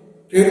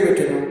పేరు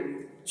పెట్టాను.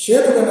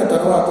 షేతు కన్న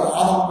తర్వాత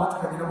ఆదాము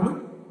బ్రతికిన దినములు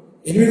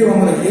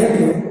 800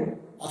 ఏళ్ళు.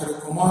 అతడు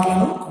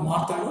కుమారులను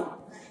కుమార్తెలను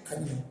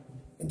కన్ను.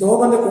 ఎంతో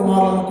మంది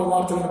కుమారులను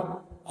కుమార్తెలను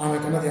ఆమె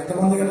కన్నది.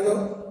 ఎంతమంది కలదో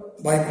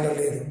బైబిల్లో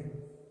లేదు,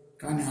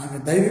 కానీ ఆమె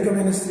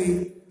దైవికమైన స్త్రీ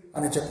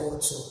అని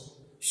చెప్పవచ్చు.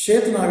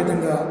 షేతును ఆ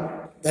విధంగా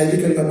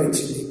దైవికంగా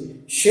పెంచింది.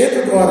 షేతు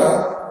ద్వారా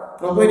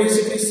ప్రభువైన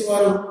యేసుక్రీస్తు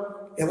వారు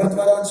ఎవరి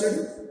ద్వారా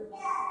వచ్చాడు?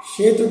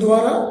 షేతు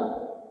ద్వారా,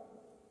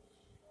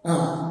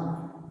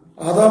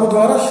 ఆదాము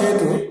ద్వారా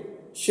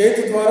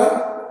షేతు ద్వారా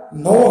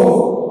నోహు.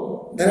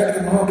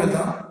 డైరెక్ట్గా నోహుకి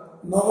వెళ్దాం.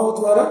 నోహు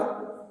ద్వారా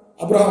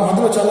అబ్రహాం,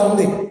 అందులో చాలా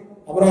ఉంది.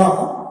 అబ్రహాం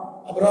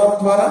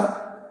ద్వారా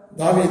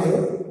దావీదు,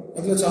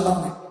 అందులో చాలా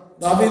ఉంది.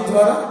 దావీదు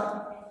ద్వారా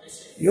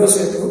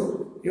యోసేపు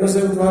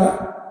ద్వారా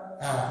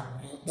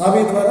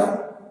దావీదు ద్వారా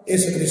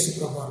యేసుక్రీస్తు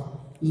ప్రభువు.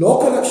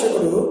 లోక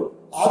రక్షకుడు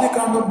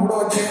ఆదికాండం 3వ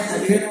అధ్యాయం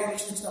 15వ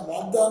వచనం ఇచ్చిన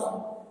వాగ్దానం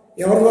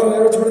ఎవరి ద్వారా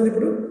నెరవేర్చబడింది?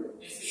 ఇప్పుడు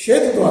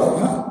షేతు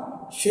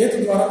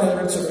ద్వారా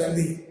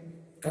నెరవేర్చబడింది.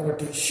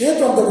 కాబట్టి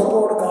షేతు అంత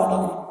గొప్పవాడు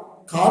కావడానికి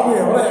కారణం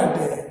ఎవరే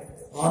అంటే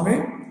ఆమె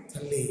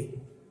తల్లి.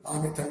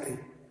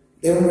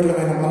 దేవుని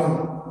బిడ్డలమైన మనం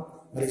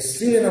మరి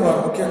స్త్రీ అయిన వారు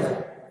ముఖ్యంగా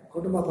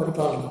కుటుంబ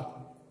పరిపాలన,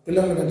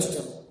 పిల్లల్ని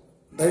పెంచటం,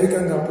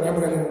 దైవికంగా ప్రేమ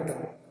కలిగి ఉండటం,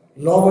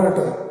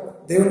 లోబడటం,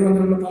 దేవుని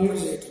మందిరంలో పనులు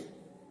చేయటం.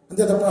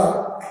 అంతే తప్ప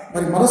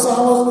మరి మన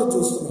సహవాసంలో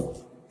చూస్తున్నాం,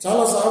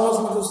 చాలా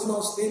సహవాసంలో చూస్తున్నాం.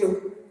 స్త్రీలు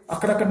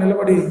అక్కడక్కడ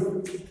నిలబడి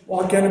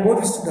వాక్యాన్ని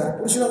బోధిస్తుంటారు,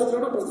 పురుషులందరూ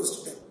కూడా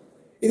బోధిస్తుంటారు.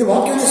 ఇది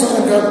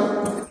వాక్యానుసారం కాదు.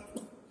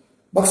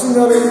 భక్సింగ్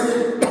గారు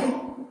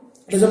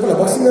అట్లా చెప్పలే.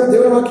 భక్సింగ్ గారు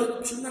దేవుని వాక్యం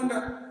క్షుణ్ణంగా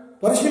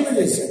పరిశీలన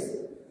చేశారు.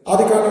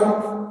 ఆది కాలం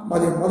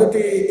మరి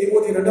 1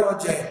 తిమోతి 2వ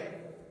అధ్యాయం,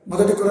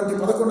 1 కొరింథీ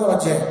 11వ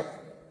అధ్యాయం,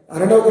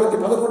 2 కొరింథీ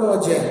 11వ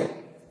అధ్యాయం,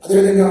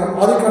 అదేవిధంగా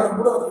ఆది కాలం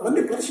కూడా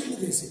ఇవన్నీ పరిశీలన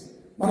చేసి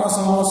మన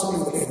సహవాసం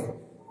ఇది లేదు.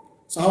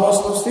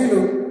 సహవాసంలో స్త్రీలు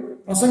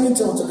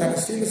ప్రసంగించవచ్చు, కానీ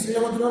స్త్రీల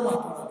మధ్యలో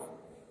మాట్లాడాలి,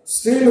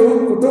 స్త్రీలు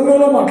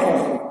కుటుంబంలో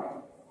మాట్లాడాలి.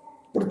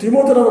 ఇప్పుడు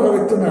తిమోతిలో ఒక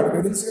వ్యక్తి ఉన్నాడు,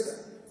 మీకు తెలుసు కదా.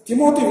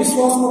 తిమోతి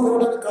విశ్వాసం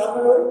పెరగడానికి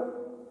కారణం ఎవరు?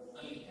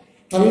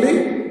 తల్లి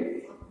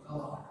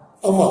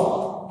అవ్వ.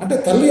 అంటే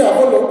తల్లి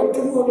అవ్వలో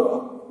కుటుంబంలో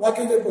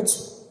వాక్యం చెప్పొచ్చు,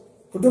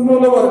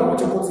 కుటుంబంలో వారికి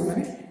చెప్పొచ్చు,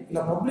 కానీ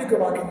ఇలా పబ్లిక్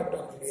వాక్యం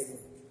చెప్పడానికి లేదు.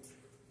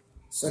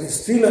 సరే,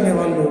 స్త్రీలు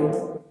అనేవాళ్ళు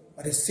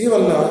మరి స్త్రీ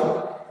వల్ల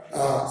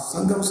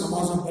సంఘం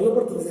సమాజం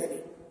బలపడుతుంది, కానీ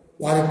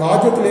వారి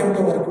బాధ్యతలు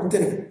ఏమిటో వారికి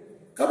గుర్తెరిగి.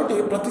 కాబట్టి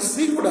ప్రతి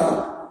స్త్రీ కూడా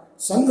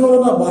సంఘంలో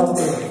నా బాధ్యత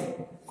ఏంటి,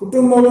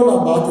 కుటుంబంలో నా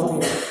బాధ్యత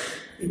ఏంటి,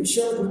 ఈ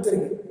విషయాలు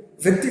గుర్తెరిగి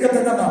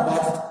వ్యక్తిగతంగా నా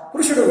బాధ్యత,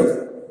 పురుషుడు కూడా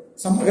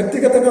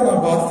వ్యక్తిగతంగా నా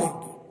బాధ్యత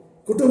ఏంటి,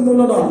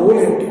 కుటుంబంలో నా రోల్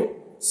ఏంటి,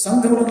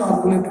 సంఘంలో నా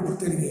రోల్ ఏంటి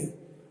గుర్తెరిగి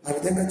ఆ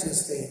విధంగా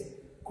చేస్తే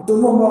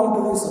కుటుంబం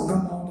బాగుంటుంది, సంఘం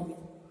బాగుంటుంది,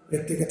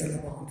 వ్యక్తిగతంగా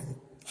బాగుంటుంది.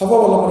 హవ్వ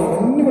వల్ల మనం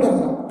ఇవన్నీ కూడా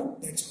మనం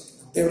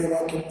నేర్చుకుంటున్నాం. దేవుడి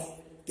వాక్యం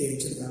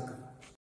దీవించుగాక.